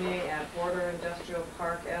Robert Frenier at Border Industrial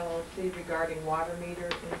Park LLC regarding water meter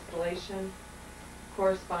installation.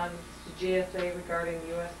 Correspondence to GSA regarding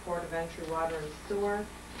U.S. Port of Entry water and sewer.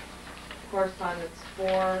 Correspondence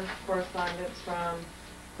 4, correspondence from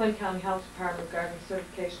Clinton County Health Department regarding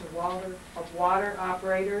certification of water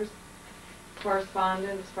operators.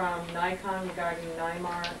 Correspondence from Nikon regarding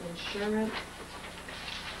NYMAR insurance.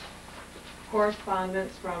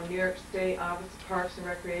 Correspondence from New York State Office of Parks and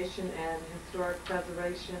Recreation and Historic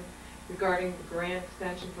Preservation regarding the grant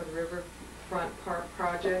extension for the Riverfront Park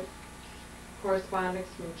project. Correspondence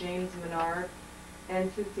from James Menard,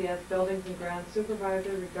 NCCS Buildings and Grounds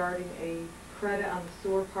Supervisor regarding a credit on the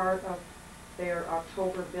sewer part of their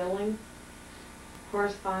October billing.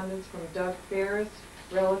 Correspondence from Doug Ferris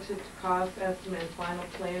relative to cost estimate and final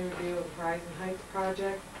plan review of the Horizon Heights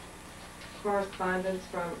project. Correspondence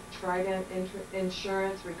from Trident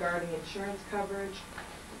Insurance regarding insurance coverage.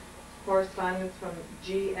 Correspondence from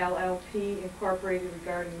GLLP Incorporated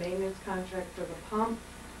regarding maintenance contract for the pump.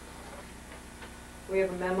 We have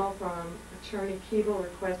a memo from Attorney Keeble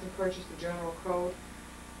requesting purchase of General Code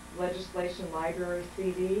Legislation Library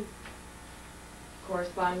CD.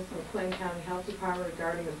 Correspondence from Clinton County Health Department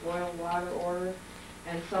regarding the boil water order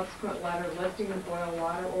and subsequent letter lifting the boil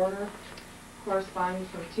water order. Correspondence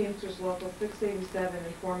from Teamsters Local 687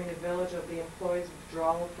 informing the village of the employees'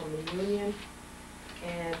 withdrawal from the union.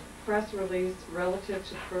 And press release relative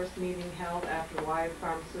to the first meeting held after Wyatt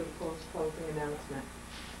Pharmaceuticals closing announcement.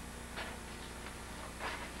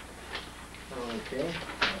 Okay,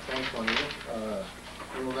 thanks, Juanita.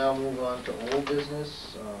 We'll now move on to old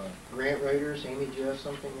business. Grant writers, Amy, do you have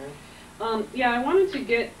something there? Yeah, I wanted to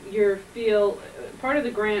get your feel. Part of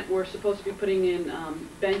the grant, we're supposed to be putting in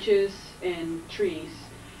benches and trees.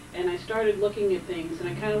 And I started looking at things, and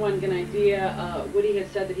I kind of wanted to get an idea. Woody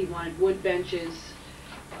had said that he wanted wood benches.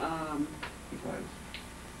 Huh?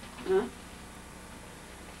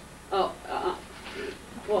 Oh,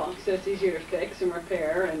 well, so it's easier to fix and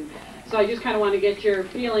repair, and so I just kind of want to get your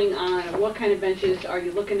feeling on what kind of benches are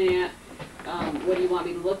you looking at. What do you want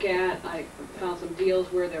me to look at? I found some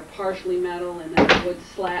deals where they're partially metal and then wood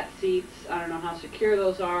slat seats. I don't know how secure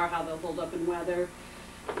those are, how they'll hold up in weather.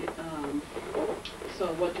 So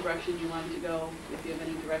what direction you want to go, if you have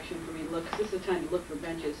any direction for me to look, 'cause this is the time to look for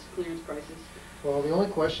benches, clearance prices. Well, the only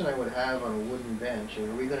question I would have on a wooden bench,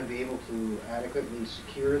 are we going to be able to adequately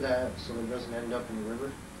secure that so it doesn't end up in the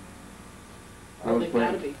river? Well, they've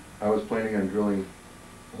gotta be. I was planning on drilling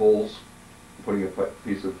holes, putting a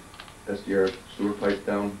piece of SDR sewer pipe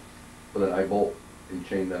down with an eye bolt and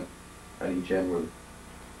chain them at each end where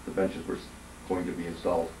the benches were going to be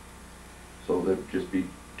installed. So there'd just be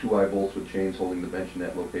 2 eye bolts with chains holding the bench in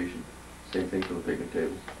that location. Same thing for the picnic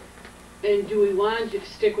tables. And do we want to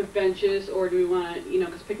stick with benches, or do we want to,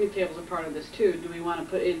 because picnic tables are part of this too, do we want to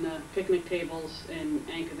put in the picnic tables and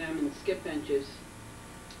anchor them in the skip benches?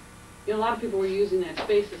 A lot of people were using that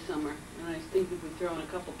space this summer, and I think if we throw in a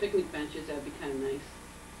couple picnic benches, that'd be kind of nice.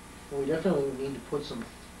 Well, we definitely need to put some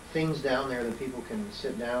things down there that people can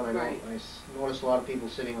sit down. I know, Right. noticed a lot of people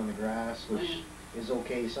sitting on the grass, Oh, which yeah. is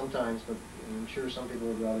okay sometimes, but I'm sure some people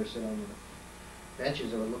would rather sit on the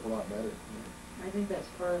benches. It would look a lot better. I think that's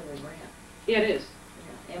part of the grant. Yeah, it is.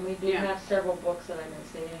 Yeah, and we do Yeah. have several books that I've been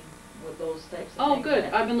seeing with those types of things. Oh, good.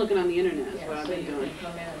 that- I've been looking on the internet, is what Yeah, I've so been you doing. can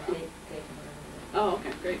come in and take them. Oh,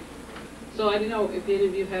 okay, great. So I don't know if any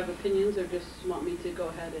of you have opinions or just want me to go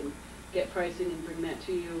ahead and get pricing and bring that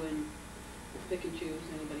to you and pick and choose.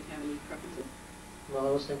 Anybody have any preferences? Well,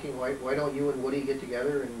 I was thinking, why don't you and Woody get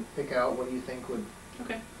together and pick out what you think would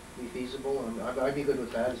Okay. be feasible? I'd be good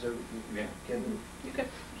with that. Is there, Yeah. can, Okay.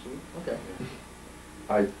 see? Okay.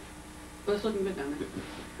 I Well, it's looking good down there.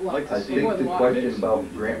 Well, Like to I see- think more than the water. question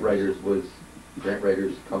about grant writers was grant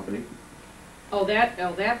writers company. Oh, that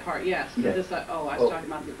part, yes. But Yeah. this, I was Oh. talking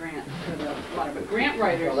about the grant for the water. But grant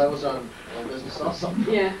writers. Well, that was on business also.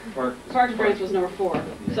 Yeah, Park- Parks Grants was number 4.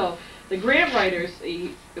 Yeah. So the grant writers,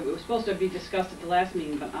 it was supposed to be discussed at the last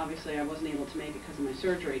meeting, but obviously I wasn't able to make it because of my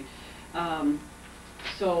surgery.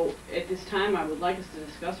 So at this time, I would like us to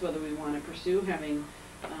discuss whether we want to pursue having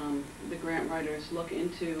the grant writers look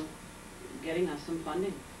into getting us some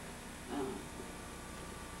funding.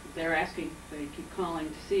 They're asking, they keep calling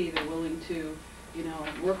to see, they're willing to,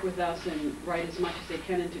 work with us and write as much as they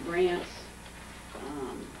can into grants.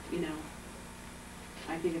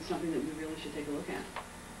 I think it's something that we really should take a look at.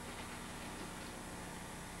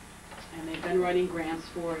 And they've been writing grants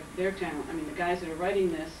for their town. I mean, the guys that are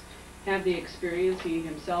writing this have the experience. He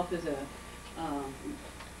himself is a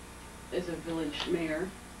village mayor,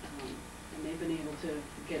 and they've been able to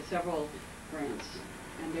get several grants.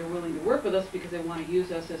 And they're willing to work with us because they want to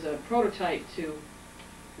use us as a prototype to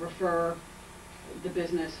refer the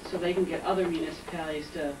business so they can get other municipalities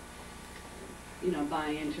to, buy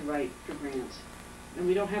in to write for grants. And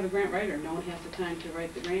we don't have a grant writer. No one has the time to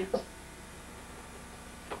write the grants.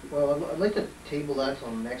 Well, I'd like to table that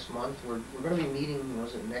till next month. We're going to be meeting,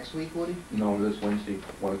 was it next week, Woody? No, this Wednesday,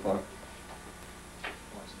 1 o'clock. Oh,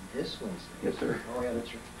 it's this Wednesday. Yes, sir. Oh, yeah, that's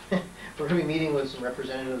right. We're going to be meeting with some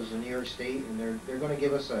representatives of New York State, and they're going to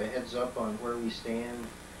give us a heads up on where we stand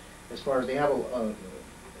as far as they have a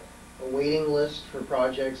waiting list for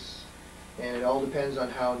projects, and it all depends on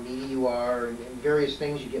how needy you are, and various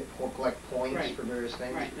things. You get collect points Right. for various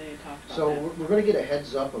things. Right, they talked about So that. we're going to get a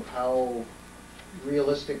heads up of how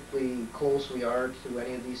realistically close we are to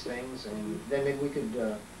any of these things, and then maybe we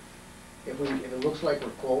could, if it looks like we're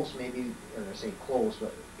close, maybe, or I say close,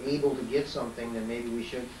 but able to get something, then maybe we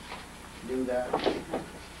should do that.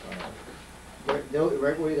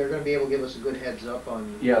 Right away, they're going to be able to give us a good heads up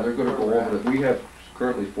on. Yeah, they're gonna go where we're over at. it. We have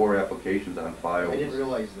currently 4 applications on file. I didn't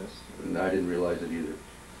realize this. And I didn't realize it either.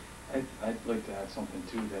 I'd like to add something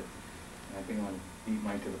too that, and I think I'm gonna beat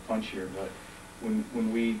Mike to the punch here, but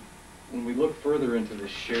when we look further into the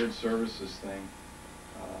shared services thing,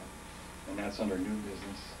 and that's under new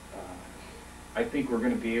business, I think we're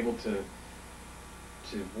gonna be able to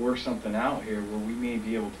work something out here where we may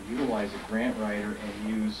be able to utilize a grant writer and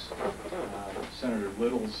use Senator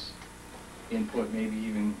Little's input, maybe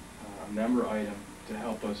even a member item, to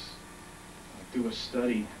help us do a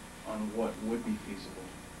study on what would be feasible.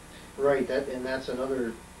 Right, and that's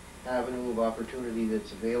another avenue of opportunity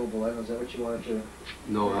that's available. I don't know, is that what you wanted to?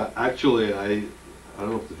 No, actually, I don't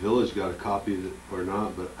know if the village got a copy of it or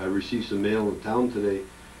not, but I received some mail in town today.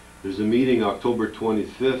 There's a meeting October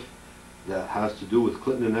 25th that has to do with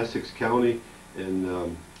Clinton and Essex County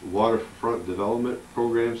and waterfront development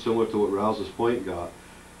program, similar to what Rouse's Point got,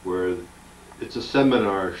 where it's a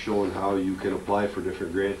seminar showing how you can apply for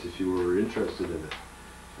different grants if you were interested in it.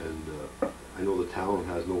 And I know the town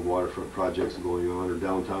has no waterfront projects going on or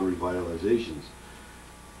downtown revitalizations,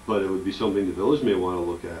 but it would be something the village may want to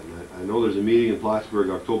look at. And I know there's a meeting in Plattsburgh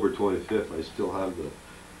October 25th. I still have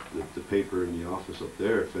the paper in the office up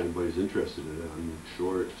there if anybody's interested in it. I'm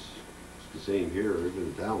sure it's the same here or even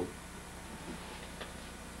in town.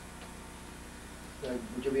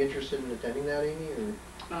 Would you be interested in attending that, Amy, or?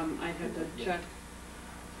 I'd have to check.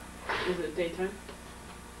 Is it daytime?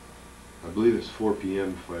 I believe it's 4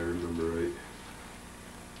 p.m. if I remember right.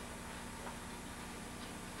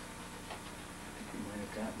 You might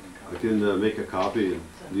have gotten a I copy. can make a copy and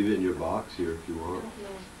leave it in your box here if you want.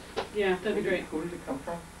 Yeah, that'd be great. Who did it come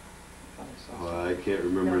from? I thought I saw I can't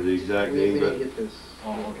remember the exact We name, didn't but get this.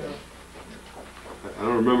 Oh, okay. I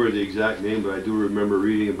don't remember the exact name, but I do remember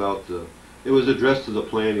reading about it was addressed to the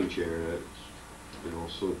planning chair. That's, you know,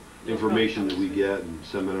 so information that we get and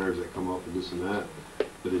seminars that come up and this and that.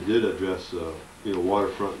 But it did address, you know,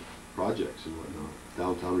 waterfront projects and whatnot,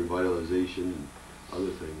 downtown revitalization and other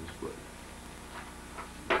things. But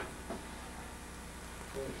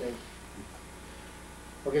Okay.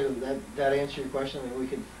 Okay, so that answer your question. I mean, we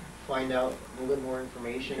could find out a little bit more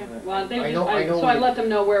information. Okay. Well, I know so I we- let them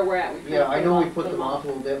know where we're at. Yeah, I know we put them off a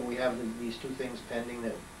little bit. We have these two things pending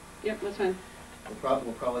that Yep, that's fine.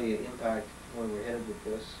 will probably impact where we're headed with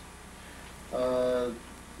this.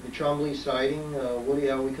 The Champlain siding, Woody,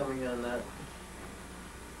 how are we coming on that?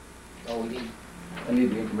 Oh, we need, I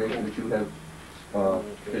need the information that you have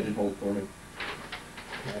pigeonholed for me.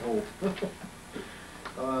 I hope.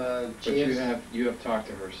 But you have talked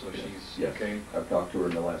to her, so she's Yes, okay? I've talked to her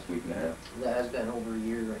in the last week and a half. That has been over a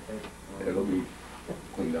year, I think. It'll be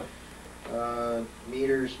cleaned up.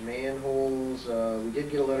 Meters, manholes, we did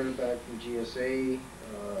get a letter back from GSA.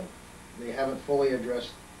 They haven't fully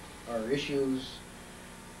addressed our issues.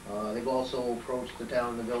 They've also approached the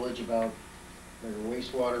town and the village about their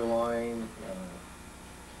wastewater line.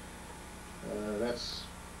 That's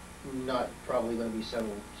not probably gonna be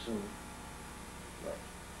settled soon. But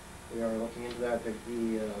we are looking into that. The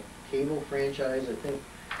cable franchise, I think,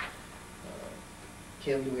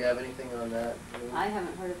 Kim, do we have anything on that? I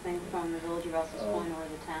haven't heard a thing from the Village of Rouse's Point or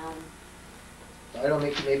the town. I don't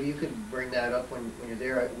think, maybe you could bring that up when you're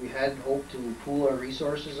there. We had hoped to pool our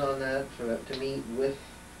resources on that to meet with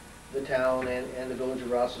the town and the Village of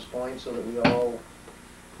Rouse's Point so that we all,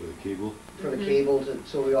 for the cable, for the cable,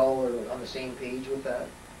 so we all are on the same page with that.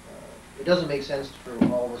 It doesn't make sense for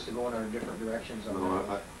all of us to go in our different directions on no,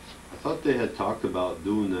 that. I thought they had talked about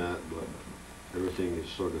doing that, but everything has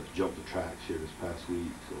sort of jumped the tracks here this past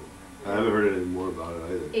week, so I haven't heard any more about it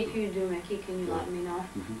either. If you do, Mickey, can you let me know?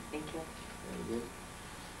 Mhm. Thank you. Very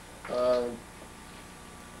good.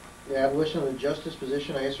 The abolition of the justice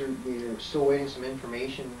position, I guess we're still waiting some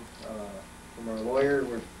information from our lawyer.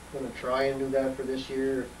 We're gonna try and do that for this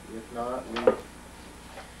year. If not, we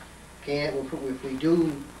can't. If we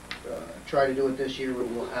do try to do it this year,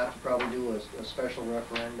 we'll have to probably do a special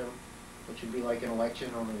referendum, which would be like an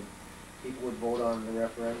election, only people would vote on the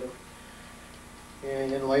referendum.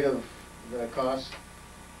 And in light of the cost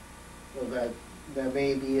of that, that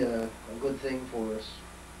may be a good thing for us.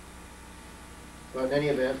 But in any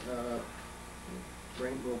event,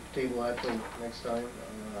 we'll table that till next time.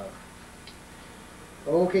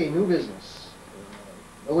 Okay, new business.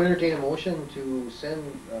 I would entertain a motion to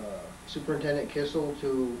send Superintendent Kissel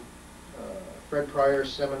to Fred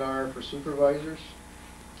Pryor's seminar for supervisors.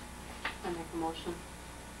 I make a motion.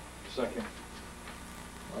 Second.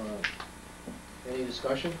 Any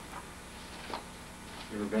discussion?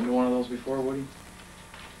 You ever been to one of those before, Woody?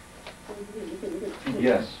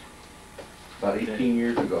 Yes, about 18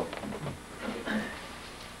 years ago.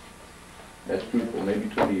 That's truthful, maybe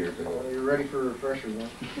 20 years ago. You're ready for a refresher then?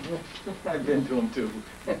 I've been to them too.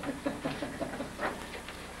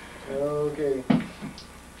 Okay.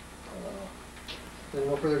 There's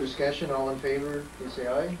no further discussion. All in favor, please say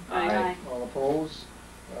aye. Aye. All opposed?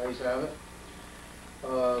 Ayes have it.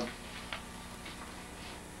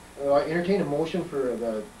 I entertain a motion for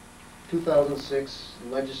the 2006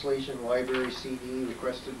 legislation library CD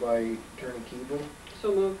requested by Attorney Keeble.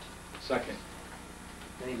 So moved. Second.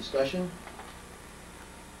 Any discussion?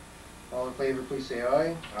 All in favor, please say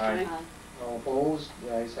aye. Aye. Aye. All opposed?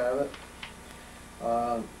 The ayes have it.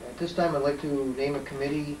 At this time, I'd like to name a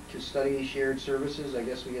committee to study shared services. I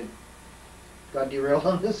guess we had got derailed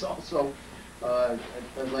on this also. I'd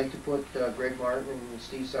like to put Greg Martin and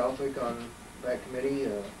Steve Southwick on that committee.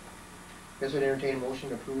 Guess I'd entertain a motion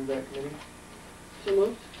to approve that committee. So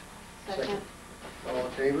moved. Second. All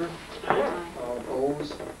in favor? Aye. All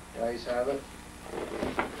opposed? The ayes have it.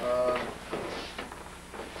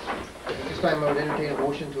 At this time, I would entertain a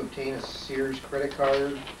motion to obtain a Sears credit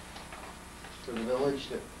card for the village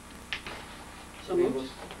that. So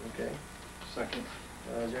moved. Okay. Second.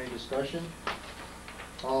 Is there any discussion?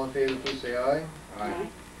 All in favor, please say aye. Aye.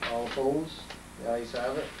 All opposed? The ayes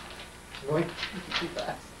have it. Going too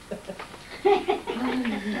fast.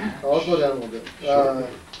 I'll slow down a little bit.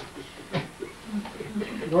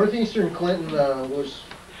 Northeastern Clinton was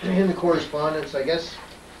in the correspondence. I guess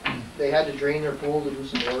they had to drain their pool to do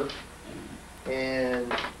some work,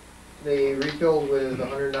 and they refilled with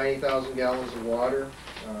 190,000 gallons of water.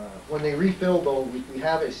 When they refill, though, we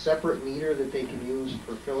have a separate meter that they can use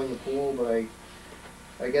for filling the pool, but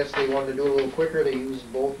I guess they wanted to do it a little quicker. They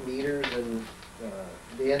used both meters, and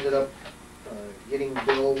they ended up getting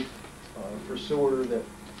billed for sewer that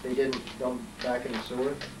they didn't dump back in the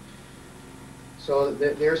sewer. So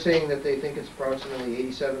they're saying that they think it's approximately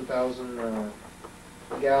 87,000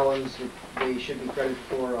 gallons that they should be credited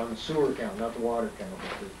for on the sewer account, not the water account,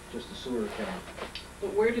 but just the sewer account.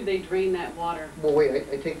 But where did they drain that water? Well, wait,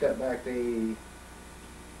 I take that back. The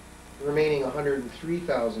remaining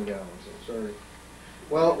 103,000 gallons, I'm sorry.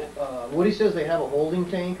 Well, Woody says they have a holding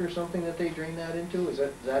tank or something that they drain that into. Is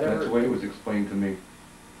that ever? That's the way it was explained to me.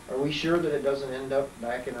 Are we sure that it doesn't end up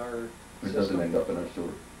back in our It system? doesn't end up in our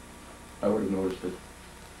sewer. I would have noticed it.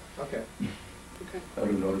 Okay. Okay. I would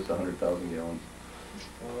have noticed 100,000 gallons.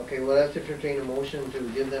 Okay, well, that's to entertain a motion to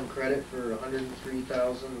give them credit for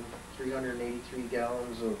 103,383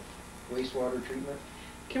 gallons of wastewater treatment.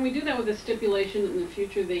 Can we do that with a stipulation that in the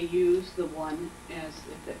future they use the one as,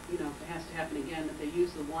 if it, you know, if it has to happen again, that they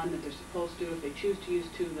use the one that they're supposed to. If they choose to use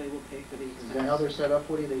two, they will pay for the expense. Is that how they're set up,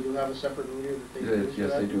 Woody? They do have a separate meter that they use for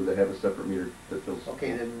Yes, that? they do. They have a separate meter that fills.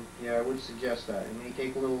 Okay, then, yeah, I would suggest that. It may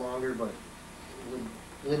take a little longer, but it would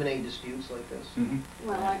eliminate disputes like this. Mm-hmm.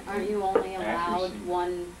 Well, aren't you only allowed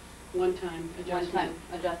Accuracy. One-time adjustment. one-time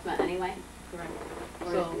adjustment anyway? Correct.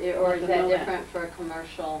 Or So, or is let them that know different for a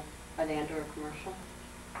commercial, an and/or commercial?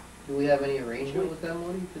 Do we have any arrangement with them,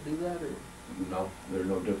 Woody, to do that, or? No, they're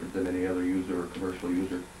no different than any other user or commercial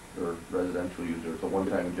user or residential user. It's a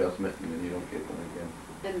one-time adjustment and then you don't get one again.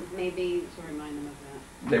 Then maybe, So remind them of that.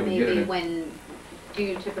 They would get maybe it. when, do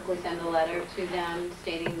you typically send a letter to them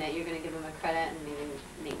stating that you're gonna give them a credit and maybe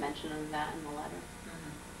make mention of that in the letter?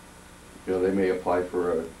 You know, they may apply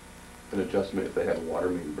for an adjustment if they have a water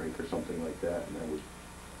main break or something like that, and that would,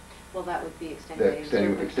 Well, that would be that extenuating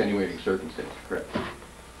circumstances. extenuating circumstance, correct.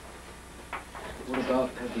 What about,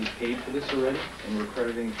 have they paid for this already, and we're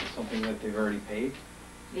crediting for something that they've already paid?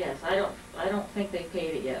 Yes, I don't think they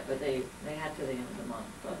paid it yet, but they had to the end of the month,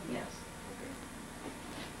 but yes.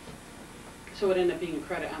 So it would end up being a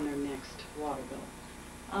credit on their next water bill.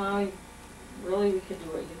 Really, we could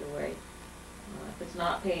do it either way. If it's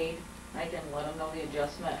not paid, I can let them know the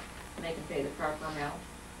adjustment, and they can pay the proper amount.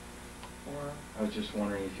 Or, I was just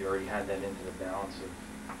wondering if you already had that into the balance of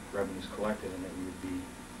revenues collected, and that you would be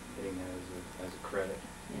hitting that as a credit.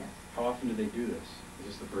 yes. How often do they do this? Is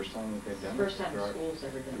this the first time that they've done it? First time Through our- school's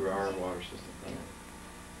ever done this. Through our water system? Yeah.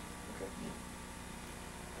 Okay.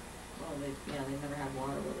 Well, they never had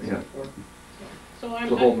water with Yeah. us before, so. So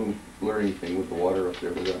It's a whole new learning thing with the water up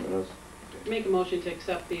there with them and us. Make a motion to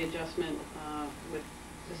accept the adjustment with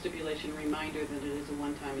the stipulation reminder that it is a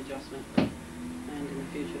one-time adjustment, and in the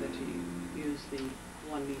future that you use the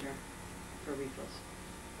 1 meter for refills.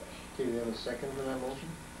 Okay, do we have a second for that motion?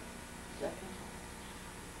 Second.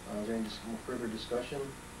 Is there any further discussion?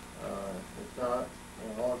 If not,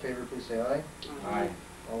 all in favor, please say aye. Aye.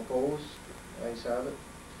 All opposed? Ayes have it.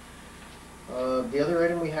 The other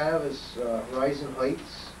item we have is Horizon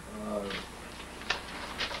Heights.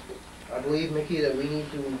 I believe, Mickey, that we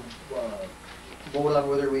need to vote on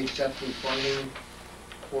whether we accept the funding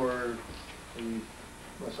for the,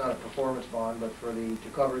 well, it's not a performance bond, but for to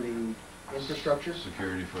cover the infrastructure.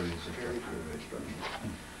 Security for the Security for the infrastructure.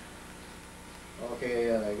 infrastructure.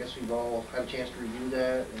 Okay, I guess we've all had a chance to review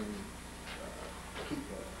that, and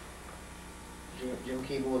Jim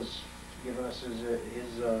Keeble has given us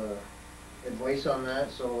his advice on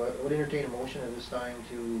that, so I would entertain a motion at this time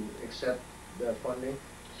to accept that funding.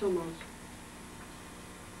 So moved.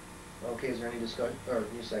 Okay, is there any discussion, or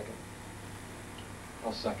need a second?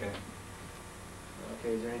 I'll second it.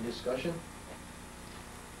 Okay, is there any discussion?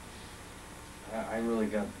 I really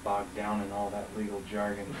got bogged down in all that legal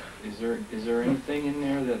jargon. Is there anything in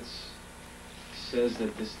there that says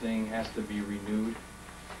that this thing has to be renewed?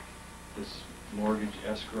 This mortgage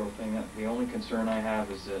escrow thing? The only concern I have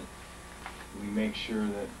is that we make sure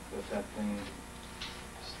that thing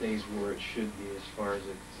stays where it should be as far as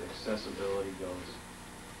its accessibility goes.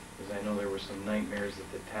 Because I know there were some nightmares that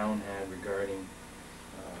the town had regarding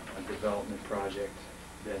a development project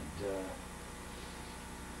that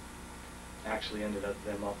actually ended up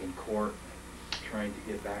in court trying to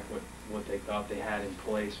get back what they thought they had in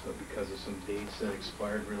place, but because of some dates that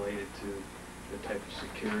expired related to the type of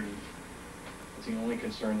security. It's the only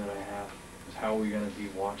concern that I have, is how are we going to be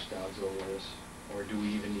watchdogs over this, or do we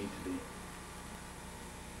even need to be?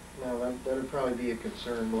 No, that would probably be a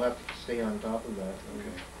concern. We'll have to stay on top of that.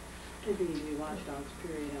 Okay. I think we need to be watchdogs,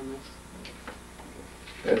 period, on this.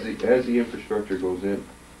 As the infrastructure goes in,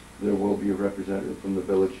 there will be a representative from the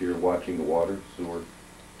village here watching the water, sewer,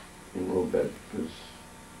 and road bed, because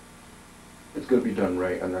it's going to be done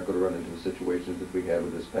right. I'm not going to run into the situations that we had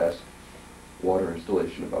with this past water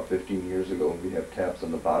installation about 15 years ago. We have taps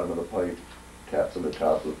on the bottom of the pipe, taps on the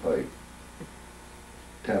top of the pipe,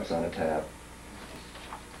 taps on a tap.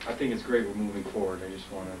 I think it's great we're moving forward. I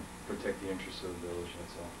just want to protect the interests of the village,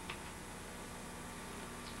 that's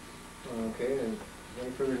all. Okay,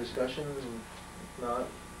 any further discussion? If not,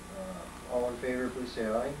 all in favor, please say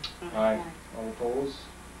aye. Aye. All opposed?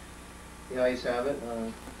 The ayes have it.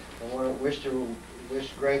 I want to wish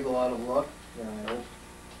Greg a lot of luck. I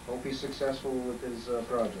hope he's successful with his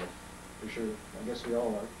project, for sure. I guess we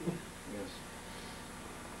all are. Yes.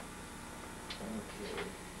 Okay.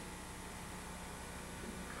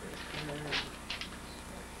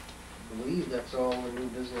 I believe that's all the new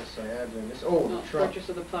business I had in this. Oh, No, the truck. purchase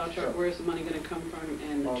of the plow truck, Truck. where's the money gonna come from,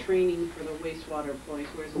 and the Oh. training for the wastewater employees,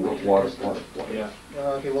 where's the money? Water. Yeah.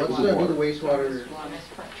 Okay, well, let's do the wastewater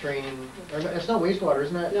training. Or, no, it's not wastewater,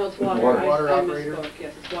 isn't it? No, it's water. Water. Water I operator. misspoke.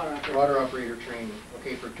 Yes, it's water operator. Water operator training.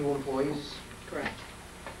 Okay, for 2 employees? Correct.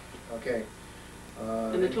 Okay.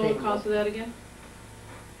 And the total cost of that again?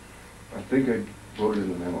 I think I voted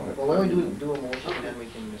in the memo. Well, why don't we do a motion and then we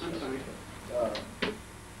can discuss I'm sorry. it.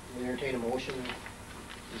 We entertain a motion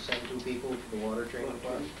to send 2 people to the water training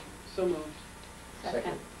class? So moved.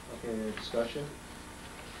 Second. Okay, discussion?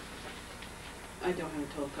 I don't have a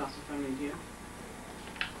total cost in front of me, do you?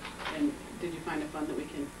 And did you find a fund that we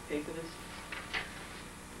can pay for this?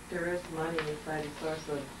 There is money inside the source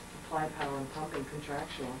of supply power and pumping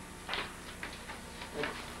contractual,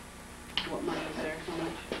 What money is there, how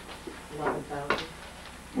much? 11,000.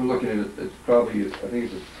 We're looking at it, it's probably, I think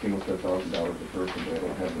it's a scheme of $10,000 a person, but I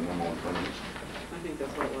don't have the memo in front of me. I think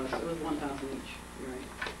that's what it was. It was 1,000 each, you're right.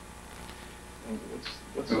 And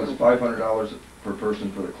what's It was the- $500 per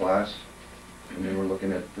person for the class, and they were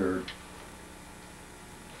looking at their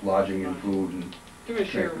lodging and food and They're gonna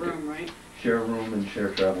share a room, right? share room and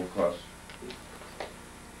share travel costs.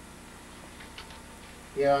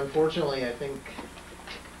 Yeah, unfortunately, I think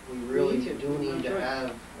we really need to. do need No to choice.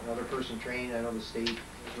 have another person trained. I know the state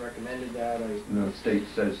has recommended that. And the state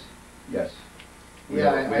says yes.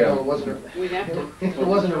 Yeah, I know, it wasn't a, We'd have to. it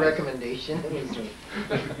wasn't a recommendation. It was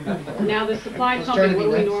a- Now, the supply I was trying pumping, to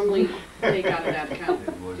what be do we nice. normally take out of that account?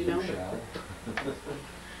 Do you know?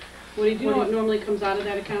 What do you know what normally comes out of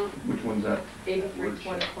that account? Which one's that?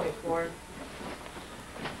 8320.4.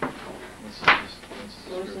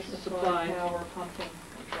 What is the supply? Power pumping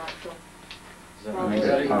contractual. Is that Well, nice?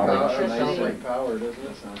 it's Power. That Nice sounds idea. like power, doesn't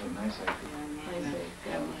That it? sounds like a nice idea.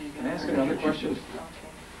 Can Can I ask another question?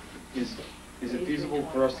 Is it feasible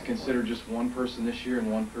for us to consider just one person this year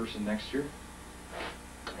and one person next year?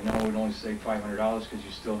 I know we'd only save $500 because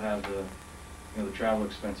you still have the travel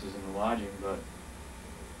expenses and the lodging, but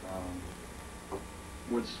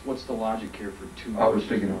what's the logic here for 2 I was versus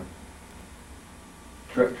thinking one?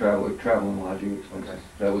 Travel and lodging expenses. Okay.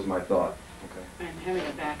 That was my thought. Okay. And having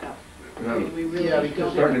a backup. No. We really Yeah, don't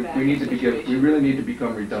because have a backup We need to situation. we really need to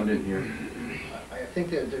become redundant here. I think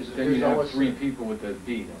that Then you have always 3 people with the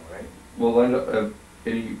B though, right? We'll end up,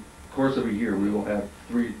 in the course of a year, we will have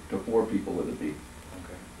 3 to 4 people with a B.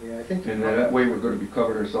 Okay. Yeah, I think. And that way, we're going to be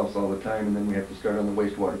covering ourselves all the time, and then we have to start on the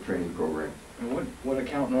wastewater training program. And what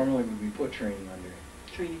account normally would we put training under?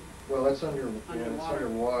 Training. Well, that's under, it's Underwater.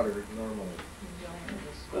 underwater normally.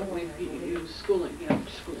 But we use schooling,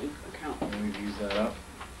 schooling account. And we've used that up?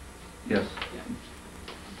 Yes.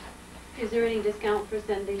 Is there any discount for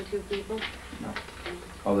sending 2 people? No.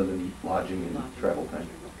 Other than lodging and Lodging. travel time,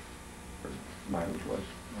 or mileage wise.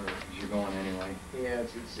 Or is your going anyway. Yeah, it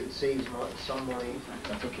saves some money.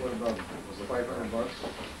 That's okay. What about $500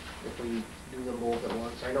 if we do them both at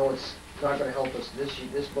once? I know it's not gonna help us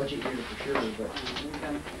this budget year for sure, but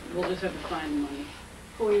We'll just have to find the money.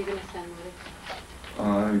 Who are you gonna send with it?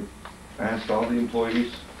 I asked all the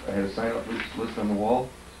employees, I had a sign-up list on the wall.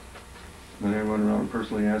 Then I went around and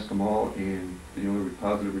personally asked them all, and the only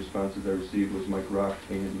positive responses I received was Mike Rock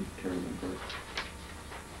and Carolyn Burke.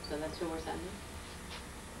 So that's who we're sending?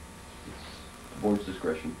 It's board's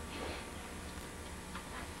discretion.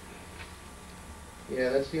 yeah,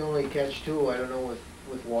 that's the only catch too. I don't know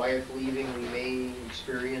with Wyeth leaving, we may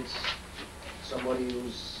experience somebody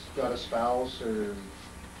who's got a spouse or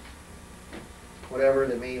whatever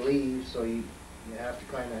that may leave, so you have to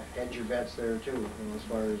kind of hedge your bets there too, you know, as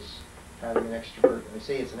far as having an extra, I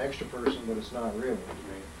say it's an extra person, but it's not really.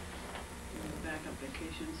 Backup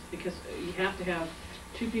vacations, because you have to have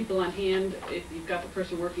 2 people on hand. If you've got the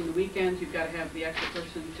person working the weekends, you've got to have the extra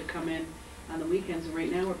person to come in on the weekends, and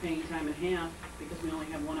right now we're paying time and half because we only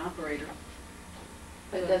have 1 operator.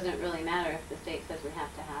 But it doesn't really matter if the state says we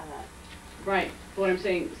have to have it. Right, but what I'm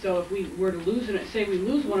saying, so if we were to lose it, say we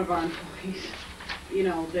lose one of our employees, you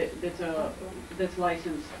know, that's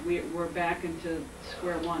licensed, we're back into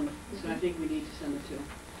square one, so I think we need to send the 2.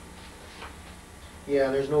 Yeah,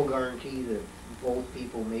 there's no guarantee that both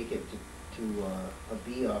people make it to a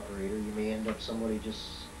B operator. You may end up somebody just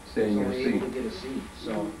Staying in a only able C. to get a C,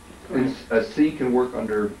 so. And a C can work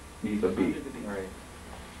underneath a B. Under the B. Right.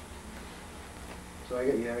 So I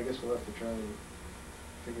guess we'll have to try and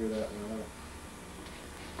figure that one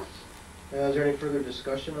out. Is there any further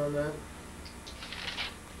discussion on that?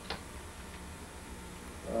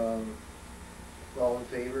 All in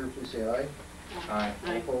favor, please say aye. Aye.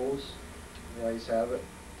 Aye. Opposed? The ayes have it.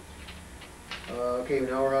 Okay,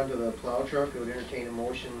 now we're on to the plow truck. I would entertain a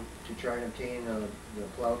motion to try and obtain the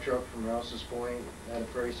plow truck from Rouse's Point at a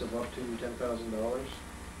price of up to $10,000.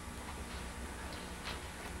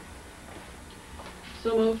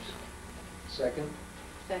 So moved. Second?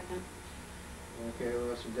 Second. Okay,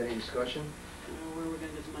 well, is there any discussion? Where we're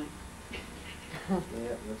gonna get the money.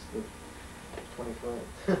 Yeah, that's the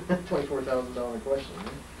 $24,000 question, right?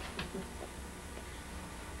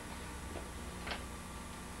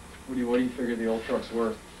 What do you figure the old truck's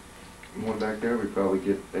worth? One back there, we probably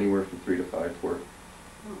get anywhere from 3 to 5 for it.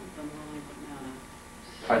 Oh, then we're only putting out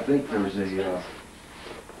I think there's a,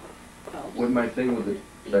 Phelps. with my thing with it,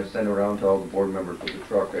 that I sent around to all the board members with the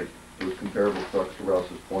truck, it was comparable trucks to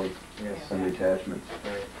Rouse's Point Yes. and the attachments.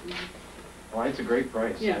 Right. Well, it's a great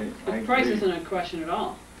price. Yeah, I the price agree. isn't a question at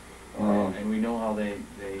all. And we know how they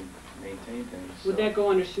maintain things. Would so. that go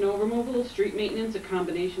under snow removal, street maintenance, a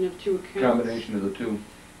combination of 2 accounts? Combination of the 2.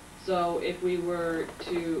 So if we were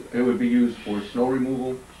to, It would be used for snow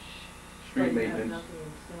removal, street But you have maintenance. nothing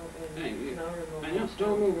in I snow removal. I know,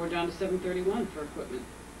 snow removal, we're down to $731 for equipment.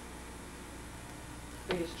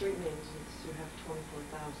 For your street maintenance, you have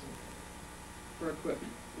 24,000. For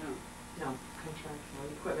equipment, no. No, contractual,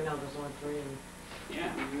 equipment, no, there's only 3 and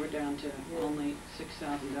Yeah, I mean, we're down to Yeah. only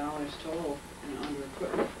 $6,000 total, you know, under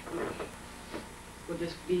equipment. Would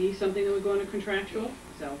this be something that would go under contractual?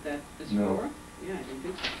 Is that what that is No. for? Yeah, I didn't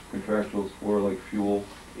think so. Contractuals for like fuel,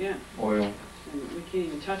 Yeah, oil. and we can't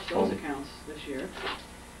even touch those Oh. accounts this year.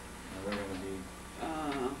 They're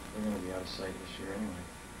Uh, gonna be out of sight this year anyway.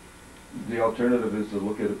 The alternative is to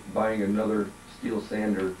look at buying another steel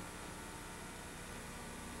sander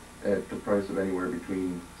at the price of anywhere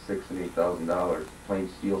between $6,000 and $8,000, plain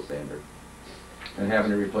steel sander, and having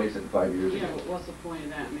to replace it 5 years yeah, ago. but what's the point of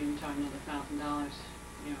that? Maybe talking another $1,000,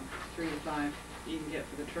 you know, 3 to 5 you can get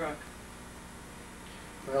for the truck.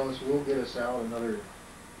 Well, this will get us out another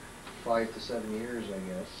 5 to 7 years, I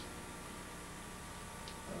guess.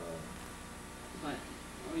 But,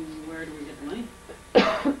 I mean, where do we get the money?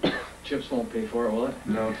 Chips won't pay for it, will it?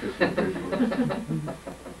 No, it's just I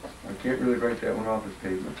can't really write that one off as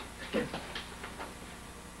pavement.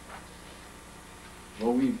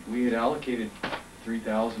 Well, we had allocated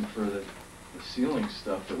 3,000 for the ceiling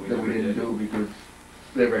stuff that we That never we didn't did. do because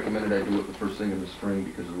they recommended I do it the first thing in the spring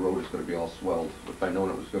because the road is gonna be all swelled. If I'd known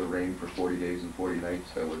it was gonna rain for 40 days and 40 nights,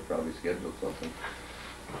 I would've probably scheduled something.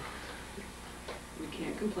 We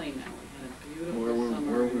can't complain now, we had a beautiful Where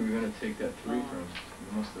summer. were we gonna take that 3 Oh. from?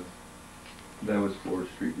 We must have. That was for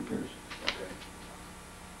street repairs. Okay.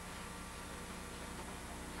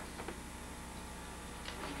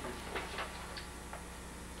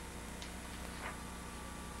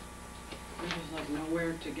 There's just like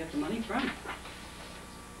nowhere to get the money from.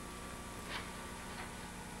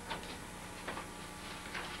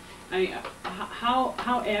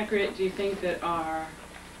 How accurate do you think that our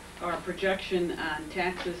our projection on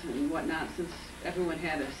taxes and whatnot, since everyone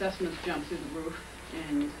had assessments jump through the roof,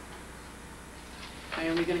 and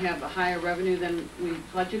are we gonna have a higher revenue than we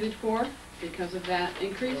budgeted for because of that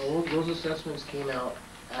increase? Well, those assessments came out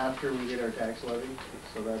after we did our tax levy,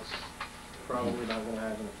 so that's probably not gonna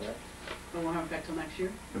have an effect. It won't have effect till next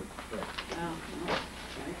year? Right. Oh, well,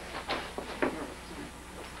 okay.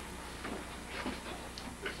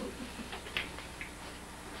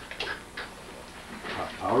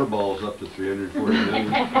 Powerball's up to 340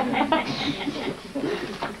 million. I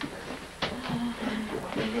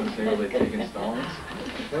was gonna say, will they take installments?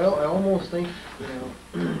 Well, I almost think,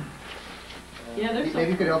 Yeah, there's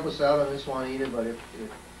maybe you some- could help us out on this, Juanita, but if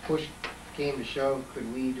push came to shove,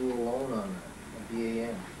 could we do a loan on that, a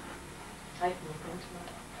BAN? I can look into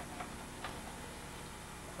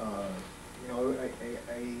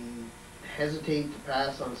I hesitate to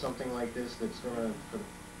pass on something like this that's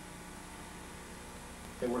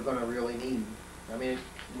that we're gonna really need. I mean,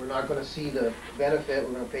 we're not gonna see the benefit,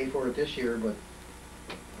 we're gonna pay for it this year, but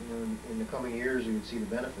in the coming years, we would see the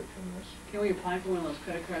benefit from this. Can we apply for one of those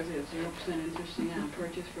credit cards that has 0% interest on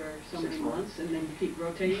purchase for so 6 many months. months and then keep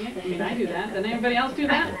rotating it? I mean, I do that. Doesn't anybody else do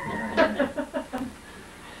that?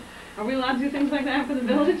 Are we allowed to do things like that for the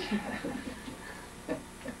village?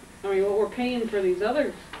 I mean, what we're paying for these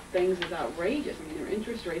other things is outrageous. I mean, there are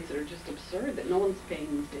interest rates that are just absurd that no one's paying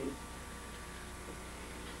these days.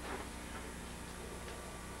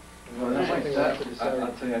 Well, that's Like something we have that, to decide.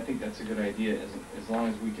 I'll tell you, I think that's a good idea, as long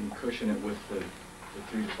as we can cushion it with the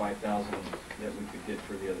 3,000 to 5,000 that we could get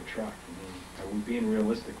for the other truck. I mean, are we being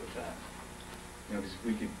realistic with that? You know,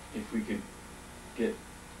 because if we could get,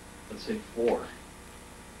 let's say 4,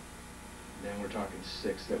 then we're talking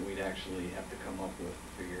 6 that we'd actually have to come up with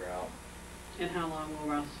and figure out. And how long will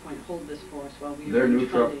Rouse's Point hold this for us while we Their new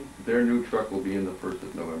arrange truck, funding? their new truck will be in the 1st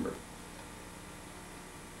of November.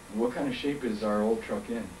 What kind of shape is our old truck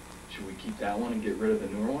in? Should we keep that one and get rid of the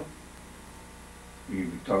newer one? You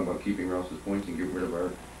talking about keeping Rouse's Points and getting rid of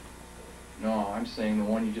our, No, I'm saying the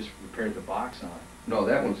one you just repaired the box on. no,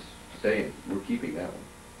 that one's staying, we're keeping that one.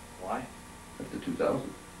 Why? That's the 2000. All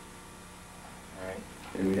right.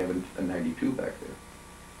 And we have a 92 back there.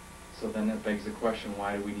 So then that begs the question,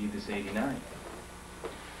 why do we need this 89?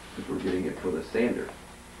 Because we're getting it for the sander.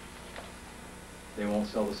 They won't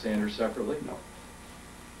sell the sander separately? No.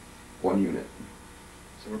 1 unit.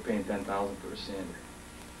 So we're paying 10,000 for a sander.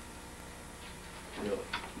 Really?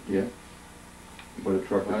 Yeah. But a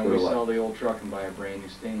truck is Why for don't a we sell lot. the old truck and buy a brand new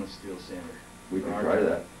stainless steel sander? We can For our try truck.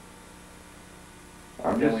 that.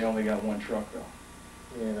 I'm Then just, we only got one truck though.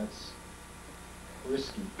 Yeah, that's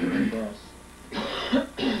risky, I guess.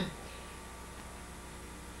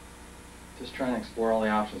 Just trying to explore all the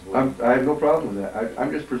options. I have no problem with that.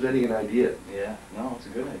 I'm just presenting an idea. Yeah, no, it's a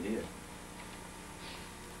good idea.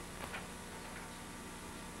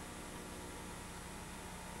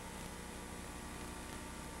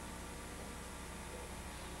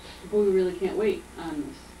 But we really can't wait on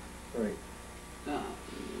this. Right.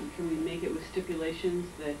 Can we make it with stipulations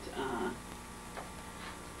that,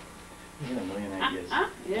 You got a million ideas.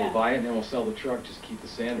 yeah. We'll buy it and then we'll sell the truck, just keep the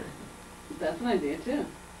sander. That's an idea too.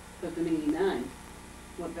 But an 89,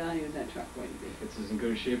 what value is that truck going to be? It's as in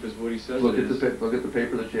good a shape as Woody says Look it at the, is. look at the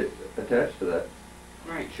paper that you attached to that.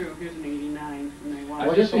 Right, true, here's an 89, and they want.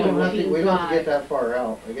 Well, I guess we don't have to, we don't have to 14.5. get that far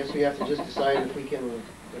out. I guess we have to just decide if we can,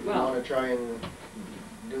 if we Well- wanna try and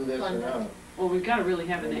do this or Fund it. not. Well, we've got to really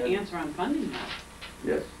have an Yeah. answer on funding now.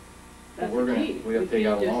 Yes. That's we're the gonna- key. we have to take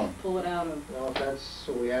can't out a just loan. pull it out of, Well, if that's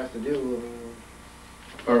what we have to do, I mean,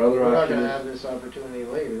 Our other we're not option gonna have is, this opportunity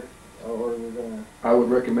later, or we're gonna, I would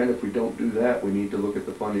recommend if we don't do that, we need to look at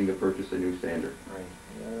the funding to purchase a new sander. Right.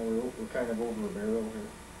 we're kind of over a barrel here.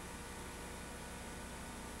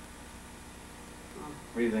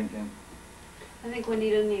 What do you think, Ken? I think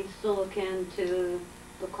Juanita needs to look into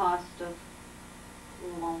the cost of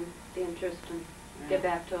the loan, the interest, and get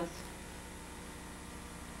back to us.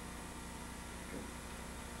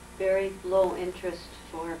 Very low interest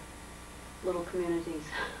for little communities.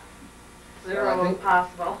 I Zero think- if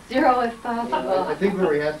possible. 0 if possible. I think where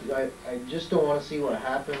we have to, I just don't wanna see what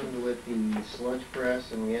happened with the sludge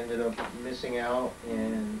press, and we ended up missing out,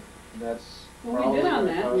 and that's well, we probably did on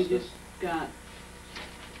gonna that, we cost us. just got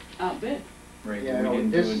outbid. Right, Yeah, we no,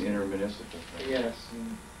 didn't do this- an intermunicipal thing. Yes,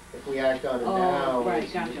 and if we act on it now, Oh, right,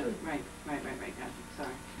 it's gotcha, different. right, gotcha, sorry.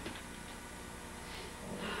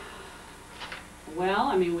 Well,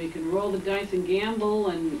 I mean, we can roll the dice and gamble,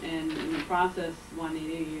 and in the process,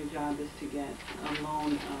 Juanita, your job is to get a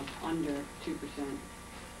loan of under 2%.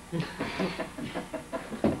 On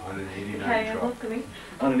an 89 Okay, I'm truck. listening.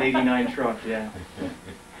 On an 89 truck, yeah.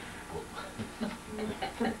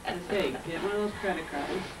 I say, get one of those credit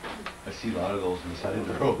cards. I see a lot of those on the side of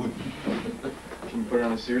the road. Can you put it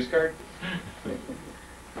on a Sears card?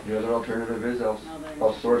 The other alternative is No, they're-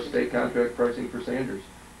 I'll source state contract pricing for Sanders.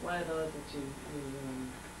 What are those that you,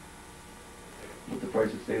 With the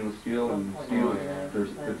price of stainless steel and steel,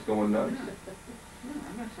 it's going nuts.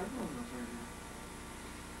 I've got several of those right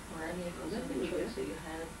now. or any of those other choices that you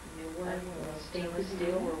had, new one, stainless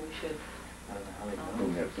steel, where we should, I don't know how they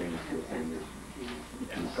Don't have stainless steel Sanders.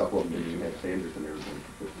 And a couple of them didn't even have Sanders and everything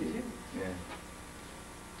for 15. Yeah.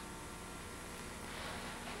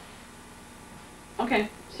 Okay,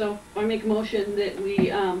 so I make a motion that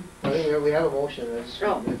we, I think we have a motion, that's,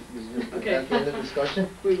 Oh. is Okay. that the end of discussion?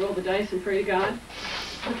 we roll the dice and pray to God.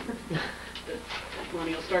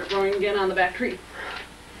 Money will start growing again on the back tree.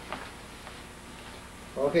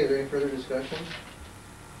 Okay, is there any further discussion?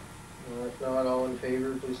 If not, all in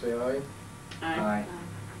favor, please say aye. Aye.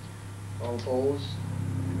 All opposed?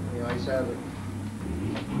 The ayes have it.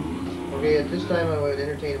 Okay, at this time, I would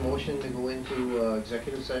entertain a motion to go into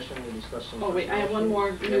executive session to discuss some. Oh, wait, I have one personnel more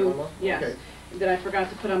issues. You have one new, more? yes, Okay. that I forgot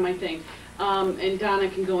to put on my thing. And Donna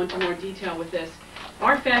can go into more detail with this.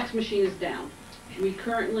 Our fax machine is down. We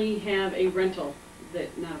currently have a rental,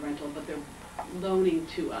 not a rental, but they're loaning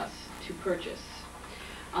to us to purchase.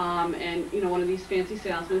 And, you know, one of these fancy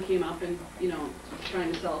salesmen came up and, you know,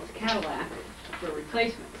 trying to sell us a Cadillac for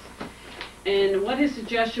replacements. And what his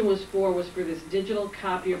suggestion was for this digital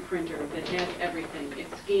copier printer that has everything. It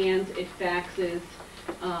scans, it faxes,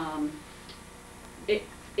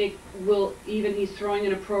 it will even, he's throwing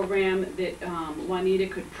in a program that Juanita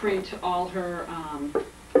could print all her,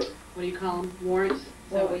 what do you call them, warrants?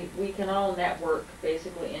 Well, we can all network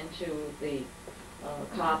basically into the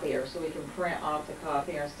copier, so we can print off the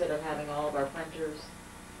copier instead of having all of our printers,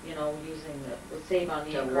 you know, using the save on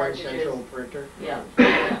the Have one cartridges. central printer? Yeah.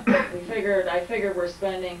 I figured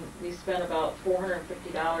we spent about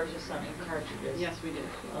 $450 just on ink cartridges. Yes, we did.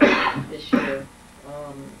 This year.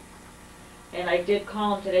 And I did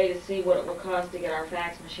call him today to see what it would cost to get our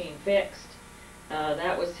fax machine fixed.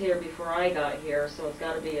 That was here before I got here, so it's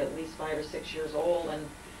gotta be at least 5 or 6 years old, and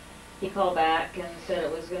he called back and said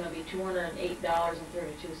it was gonna be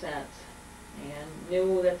 $208.32. And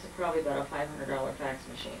new, that's probably about a $500 fax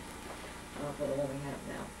machine, for the one we have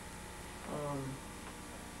now.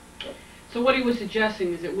 So what he was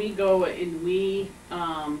suggesting is that we go and we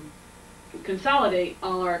consolidate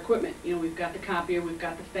all our equipment. You know, we've got the copier, we've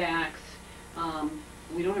got the fax,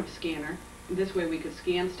 we don't have a scanner. This way we could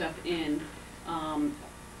scan stuff in.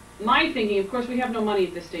 My thinking, of course, we have no money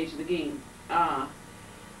at this stage of the game.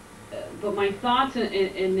 But my thoughts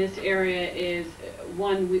in this area is,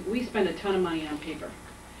 one, we spend a ton of money on paper.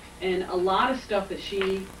 And a lot of stuff that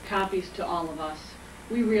she copies to all of us,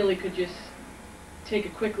 we really could just take a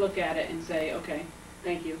quick look at it and say, okay,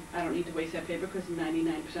 thank you, I don't need to waste that paper because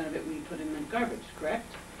 99% of it we put in the garbage, correct?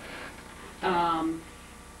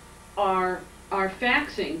 Our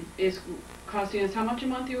faxing is costing us how much a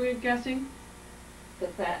month, you were guessing?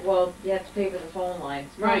 Well, you have to pay for the phone line.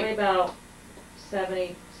 It's probably Right. about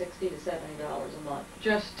 $60 to $70 a month.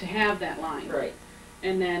 Just to have that line. Right.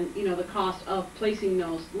 And then, you know, the cost of placing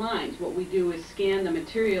those lines, what we do is scan the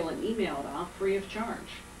material and email it off free of charge.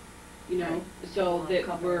 You know, Right. so that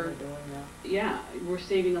We're doing that. yeah, we're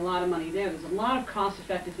saving a lot of money there. There's a lot of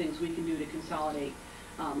cost-effective things we can do to consolidate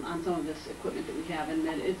on some of this equipment that we have, and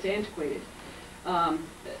that it's antiquated.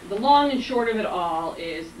 The long and short of it all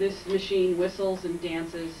is this machine whistles and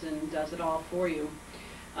dances and does it all for you.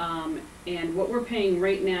 And what we're paying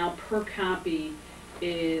right now per copy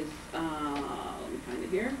is, let me find it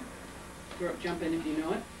here. Jump in if you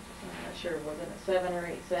know it. I'm not sure, wasn't it 7 or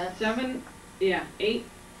 8 cents?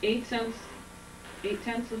 8 cents,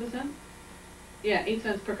 8/10 of a cent? Yeah, 8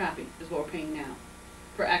 cents per copy is what we're paying now,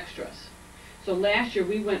 for extras. So last year,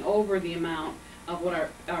 we went over the amount of what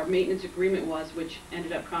our maintenance agreement was, which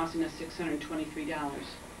ended up costing us $623. I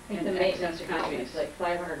think And the maintenance excess agreement copies. is like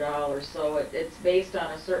 $500, so it's based on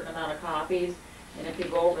a certain amount of copies, and if you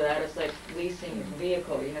go over that, it's like leasing a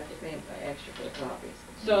vehicle, you have to pay extra for the copies.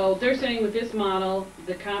 So they're saying with this model,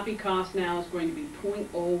 the copy cost now is going to be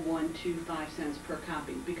 0.0125 cents per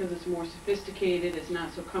copy, because it's more sophisticated, it's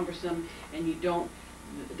not so cumbersome, and you don't,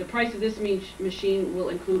 the price of this machine will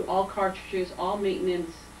include all cartridges, all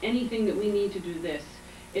maintenance, anything that we need to do this.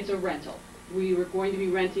 It's a rental. We were going to be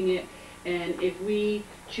renting it, and if we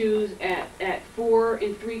choose at 4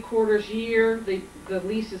 3/4 year, the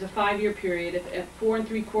lease is a 5-year period. If at 4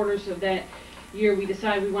 3/4 of that year we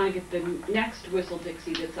decide we want to get the next Whistle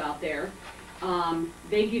Dixie that's out there,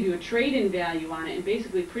 they give you a trade-in value on it and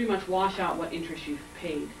basically pretty much wash out what interest you've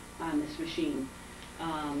paid on this machine.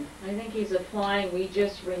 I think he's applying, we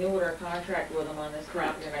just renewed our contract with him on this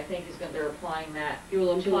property, and I think they're applying that. He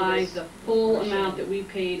will to apply this the full machine. amount that we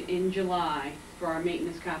paid in July for our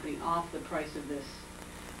maintenance company off the price of this,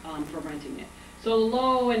 for renting it. So the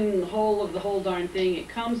low and whole of the whole darn thing, it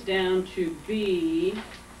comes down to be,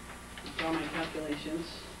 draw my calculations.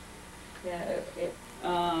 Yeah,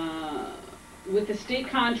 With the state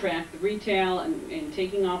contract, the retail and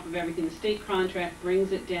taking off of everything, the state contract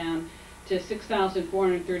brings it down to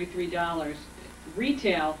 $6,433.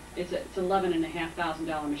 Retail, it's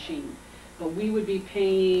 $11,500 machine, but we would be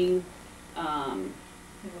paying, it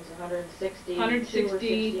was 162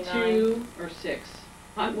 $162 or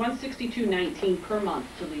 $162.19 per month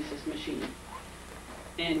to lease this machine.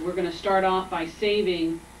 And we're gonna start off by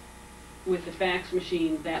saving with the fax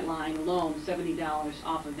machine, that line alone, $70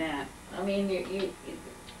 off of that, I mean, you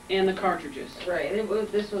and the cartridges. right,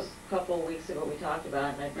 this was a couple of weeks ago we talked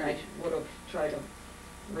about it, and I Right. would have tried to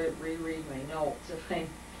reread my notes if we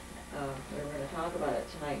were gonna talk about it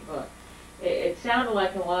tonight, but it sounded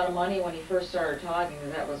like a lot of money when he first started talking,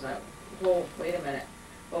 and that was wait a minute.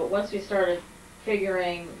 But once we started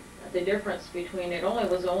figuring the difference between,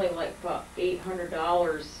 was only like about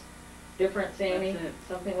 $800 difference, Amy? That's it.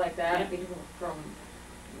 Something like that, Yep. from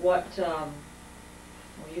what, well,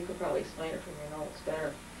 you could probably explain it from your notes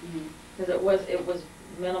better. Mhm. Because it was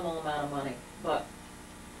minimal amount of money, but,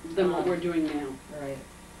 Than what we're doing now. right.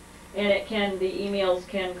 And the emails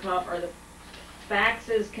can come, or the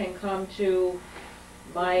faxes can come to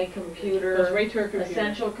my computer. Goes right to our computer.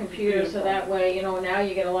 Essential computer, so Beautiful. that way, now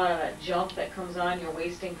you get a lot of that junk that comes on, you're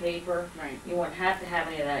wasting paper. Right. You won't have to have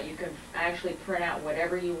any of that, you can actually print out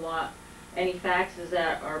whatever you want, any faxes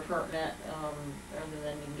that are pertinent, and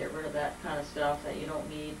then you can get rid of that kind of stuff that you don't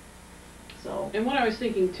need, so. And what I was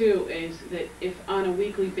thinking too is that if on a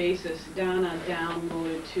weekly basis Donna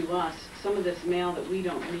downloaded to us some of this mail that we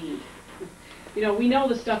don't need. We know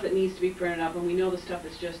the stuff that needs to be printed up, and we know the stuff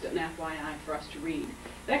that's just an FYI for us to read.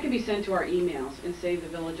 That can be sent to our emails and save the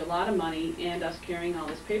village a lot of money and us carrying all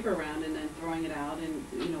this paper around and then throwing it out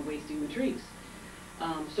and, wasting the trees.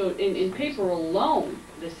 So in paper alone,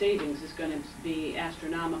 the savings is gonna be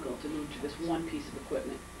astronomical to move to this one piece of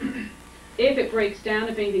equipment. If it breaks down,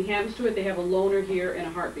 if anything happens to it, they have a loaner here and a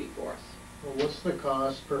heartbeat for us. Well, what's the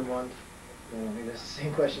cost per month? I mean, that's the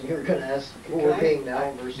same question you were gonna ask, what we're paying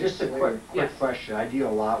now versus. Just a later. quick Yes. question. I deal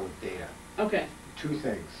a lot with data. Okay. Two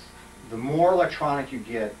things. The more electronic you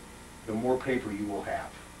get, the more paper you will have.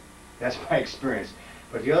 That's my experience.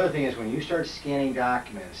 But the other thing is when you start scanning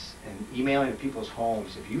documents and emailing to people's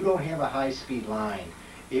homes, if you don't have a high-speed line,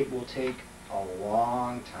 it will take a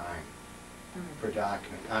long time for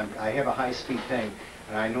document. I have a high-speed thing,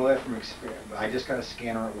 and I know that from experience. I just got a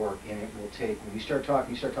scanner at work, and it will take, when you start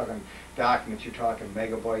talking documents, you're talking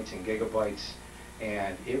megabytes and gigabytes,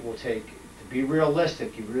 and it will take, to be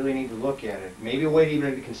realistic, you really need to look at it. Maybe a way to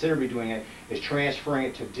even consider doing it is transferring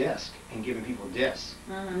it to disk and giving people disks.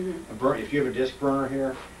 If you have a disk burner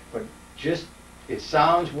here, but just, it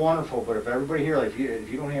sounds wonderful, but if everybody here, if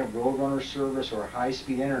you don't have Roadrunner service or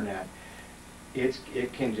high-speed internet,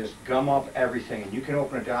 it can just gum up everything, and you can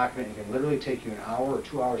open a document, and it can literally take you an hour or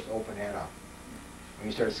 2 hours to open that up when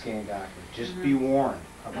you start scanning documents. Just be warned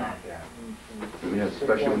about that. Yeah,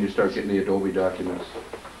 especially when you start getting the Adobe documents.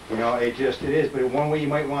 It is, but one way you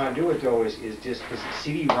might want to do it though is just because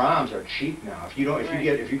CD-ROMs are cheap now. If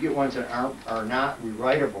you get ones that are not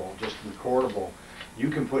rewritable, just recordable, you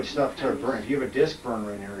can put stuff to burn. If you have a disk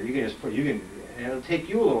burner in there, you can just and it'll take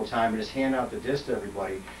you a little time to just hand out the disk to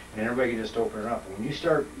everybody, and everybody can just open it up. And when you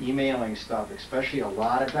start emailing stuff, especially a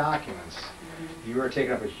lot of documents, you are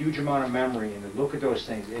taking up a huge amount of memory, and to look at those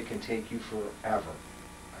things, it can take you forever.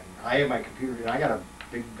 And I have my computer, and I got a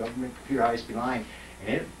big government computer high-speed line,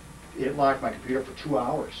 and it locked my computer for 2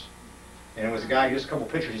 hours. And it was a guy, just a couple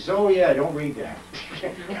pictures, he said, "Oh yeah, don't read that."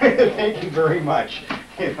 Thank you very much,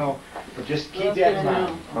 but just keep that in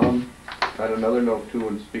mind. On another note too,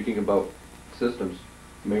 when speaking about systems,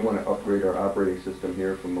 you may want to upgrade our operating system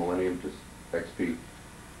here from Millennium to XP,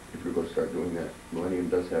 if you're going to start doing that. Millennium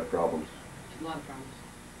does have problems. A lot of problems.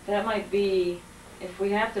 That might be, if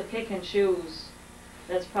we have to pick and choose,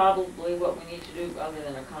 that's probably what we need to do other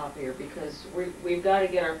than a copier, because we've got to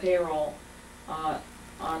get our payroll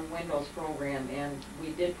on Windows program, and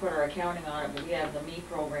we did put our accounting on it, but we have the Me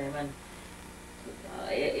program, and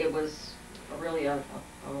it was really a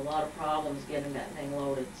lot of problems getting that thing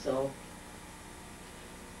loaded, so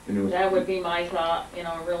that would be my thought,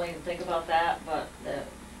 really think about that, but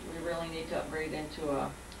we really need to upgrade into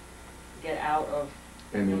get out of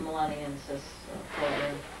the Millennium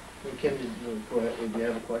program. Kim, go ahead, do you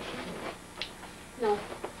have a question? No.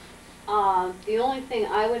 The only thing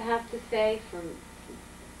I would have to say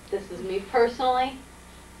this is me personally,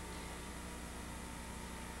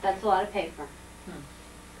 that's a lot of paper.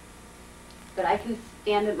 But I can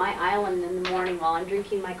stand at my island in the morning while I'm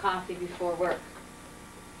drinking my coffee before work.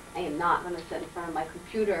 I am not gonna sit in front of my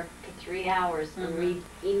computer for 3 hours and read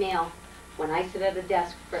email when I sit at a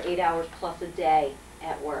desk for 8 hours plus a day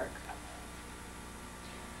at work.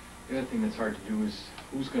 The other thing that's hard to do is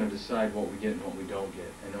who's gonna decide what we get and what we don't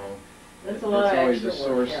get, you know? That's a lot of always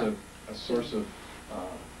extra a work, source yeah. of,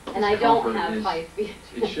 And I don't discomfort have is- 5 feet.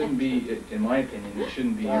 It shouldn't be, in my opinion, it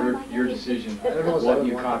shouldn't be Oh your, my your goodness. decision, I don't know if I what would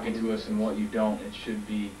you want copy that. to us and what you don't. It should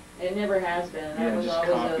be, It never has been. Yeah, That was just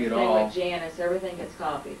always copy a it thing all. with Janice, everything gets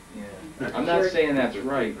copied. yeah. I'm not saying that's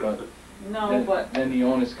right, but No, but, then the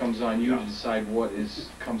onus comes on you to decide what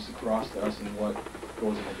comes across to us and what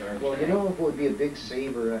goes in the garbage. Well, you know what would be a big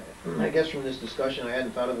saver, I guess from this discussion, I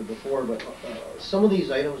hadn't thought of it before, but some of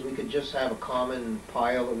these items, we could just have a common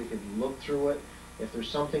pile that we could look through it. If there's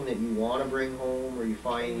something that you want to bring home or you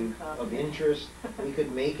find of interest, we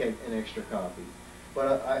could make an extra copy.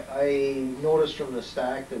 But I noticed from the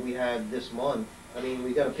stack that we had this month, I mean,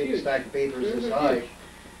 we got a big Huge. stack of papers this high.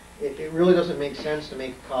 It really doesn't make sense to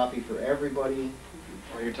make a copy for everybody.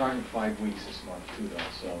 Well, you're talking 5 weeks this month too, though,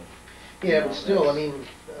 so. Yeah, but still, I mean,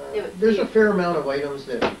 Yeah, but there's a see- fair amount of items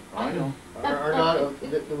that I know. are not,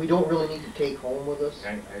 that we don't really need to take home with us.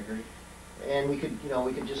 I agree. And we could,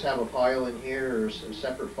 we could just have a pile in here or a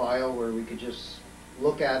separate file where we could just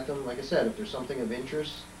look at them. Like I said, if there's something of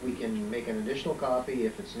interest, we can make an additional copy.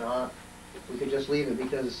 If it's not, we could just leave it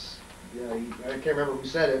because, I can't remember who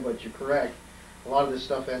said it, but you're correct. A lot of this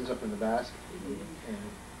stuff ends up in the basket. And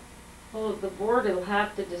well, the board will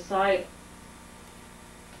have to decide,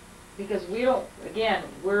 because we don't, again,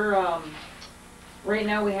 we're, right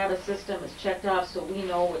now we have a system that's checked off so we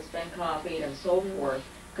know what's been copied and so forth.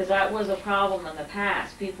 Because that was a problem in the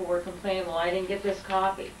past. People were complaining, well, I didn't get this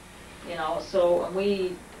copy. So,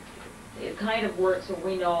 and it kind of works so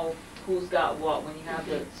we know who's got what when you have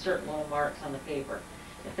the certain little marks on the paper.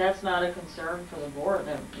 If that's not a concern for the board,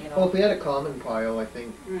 then, Well, if we had a common pile, I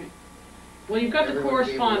think, Right. Well, you've got the Everyone would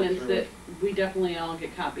be able to correspondence look that through we definitely all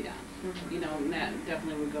get copied on, Mhm. and that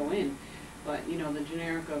definitely would go in. But, the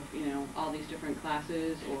generic of, all these different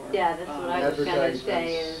classes or. Yeah, that's what I was gonna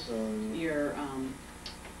say is, advertisements, Your,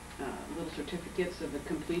 little certificates of the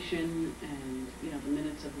completion and, the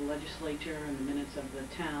minutes of the legislature and the minutes of the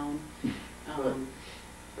town.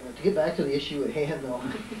 to get back to the issue at hand, though.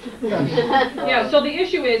 Yeah, so the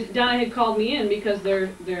issue is, Donna had called me in because the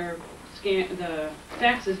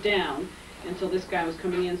fax is down, and so this guy was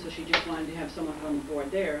coming in, so she just wanted to have someone from the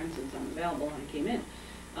board there, and since I'm available, I came in.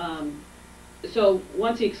 So,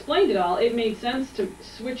 once he explained it all, it made sense to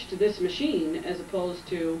switch to this machine as opposed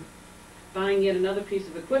to buying yet another piece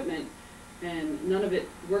of equipment, and none of it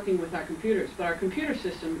working with our computers. But our computer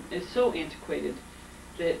system is so antiquated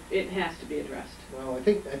that it has to be addressed. Well, I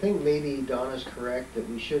think maybe Donna's correct that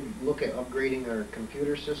we should look at upgrading our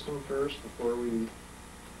computer system first before we.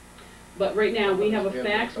 But right now, we have a Yeah,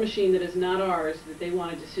 fax okay. machine that is not ours, that they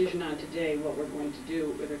want a decision on today, what we're going to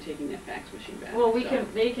do, or they're taking that fax machine back. well, So-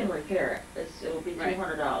 they can repair it. It'll be Right.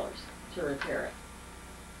 $200 to repair it.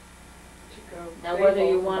 To go Now, whether you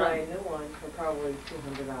Staples wanna- buy a new one for probably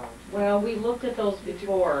 $200. Well, we looked at those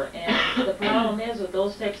before, and the problem is with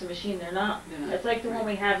those types of machines, They're not, it's like the one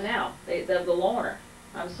we have now, the loaner.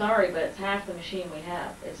 I'm sorry, but it's half the machine we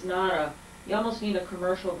have. It's not you almost need a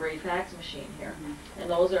commercial grade fax machine here, and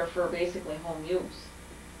those are for basically home use.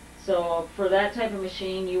 So for that type of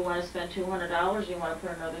machine, you wanna spend $200, you wanna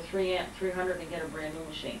put another $300 and get a brand new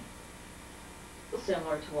machine,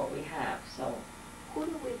 similar to what we have, so who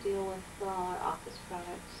do we deal with for our office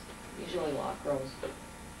products? usually Lockro's.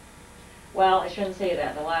 Well, I shouldn't say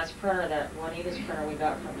that. The last printer, that Juanita's printer we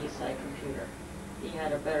got from Eastside Computer, he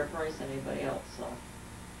had a better price than anybody else, so.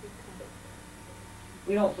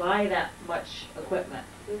 We don't buy that much equipment,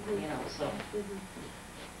 so.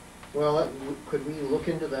 Well, could we look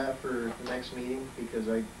into that for the next meeting? Because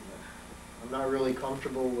I'm not really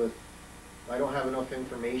comfortable with, I don't have enough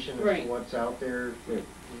information as Right. to what's out there, that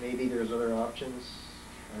maybe there's other options.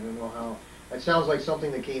 I don't know how, it sounds like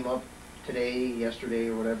something that came up today, yesterday,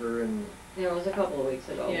 or whatever, and Yeah, it was a couple of weeks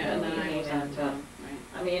ago. Yeah, and that then we I was came on in, town,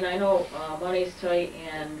 right. I mean, I know, money's tight,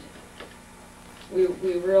 and we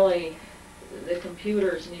really, the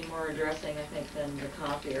computers need more addressing, I think, than the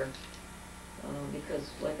copier. Because,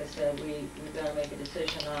 like I said, we've gotta make a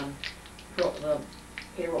decision on the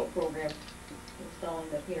payroll program, installing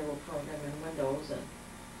the payroll program in Windows, and,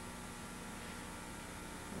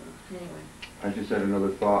 anyway. I just had another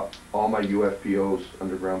thought. All my UFPOs,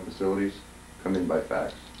 underground facilities, come in by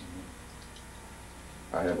fax.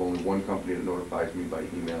 I have only one company that notifies me by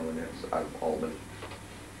email, and that's out of Albany.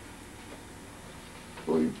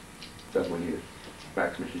 So you definitely need a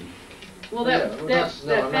fax machine. Well, Yeah, that, we're that, not- no,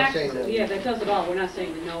 that I'm not fax, saying that. yeah, that does it all. We're not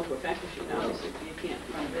saying no to a fax machine, obviously. You can't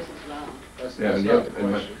run a business without one. That's Yeah, and, not the and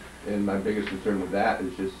question. my biggest concern with that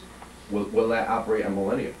is just, will that operate on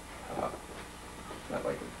Millennium? Not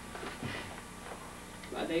likely.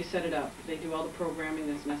 They set it up. They do all the programming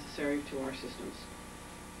that's necessary to our systems,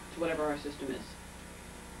 to whatever our system is.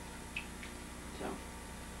 So,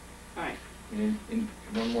 all right. In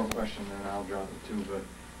one more question, then I'll drop it too, but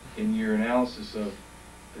in your analysis of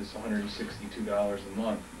this $162 a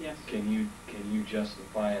month, Yes. can you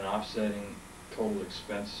justify an offsetting total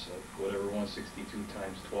expense of whatever 162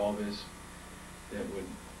 times 12 is that would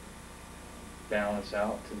balance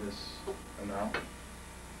out to this amount?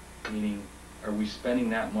 Meaning, are we spending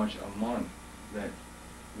that much a month that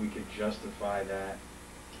we could justify that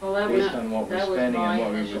Well, that based was, on what we're that was spending my and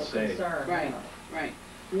what we initial would save? concern. Right, right.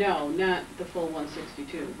 No, not the full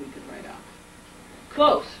 162 we could write off.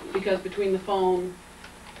 Close, because between the phone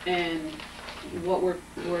and what we're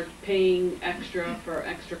paying extra for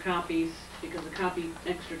extra copies, because the copy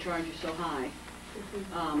extra charge is so high,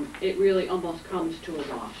 it really almost comes to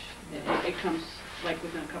a wash. It comes like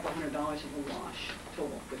within a couple $100 of a wash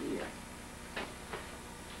total for the year.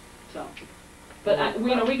 So, but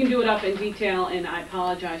we can do it up in detail, and I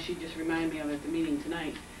apologize, she just reminded me of it at the meeting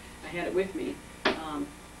tonight. I had it with me.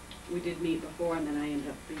 We did meet before, and then I ended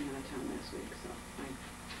up being out of town last week,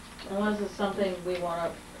 so Unless it's something we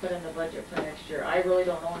wanna put in the budget for next year. I really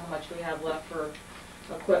don't know how much we have left for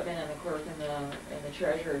equipment and the clerk and the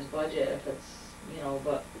treasurer's budget, if it's,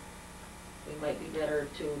 but we might be better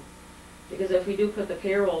to, because if we do put the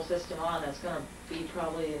payroll system on, that's gonna be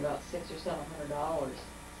probably about $600 or $700.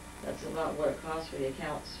 That's about what it costs for the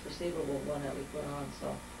accounts receivable one that we put on,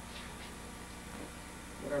 so.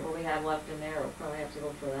 Whatever we have left in there, we'll probably have to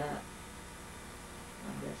go for that,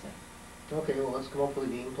 I'm guessing. Okay, well, let's come up with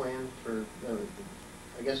a game plan for,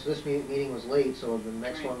 I guess this meeting was late, so the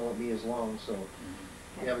next Right. one won't be as long, so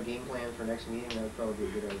if you have a game plan for next meeting, that would probably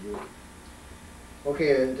be a good idea.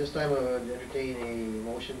 Okay, at this time I would entertain a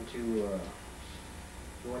motion to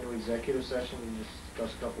go into executive session and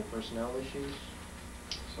discuss a couple personnel issues.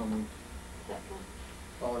 So moved.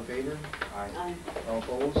 All in favor? Aye. All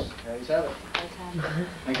opposed? Ayes have it.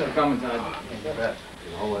 Thanks for coming, Todd. You bet.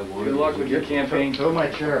 All I wanted Good luck was with to your get- campaign. Throw my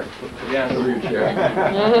chair. Yes. Through your chair.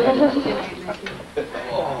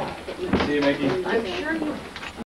 See you, Mickey. I'm sure you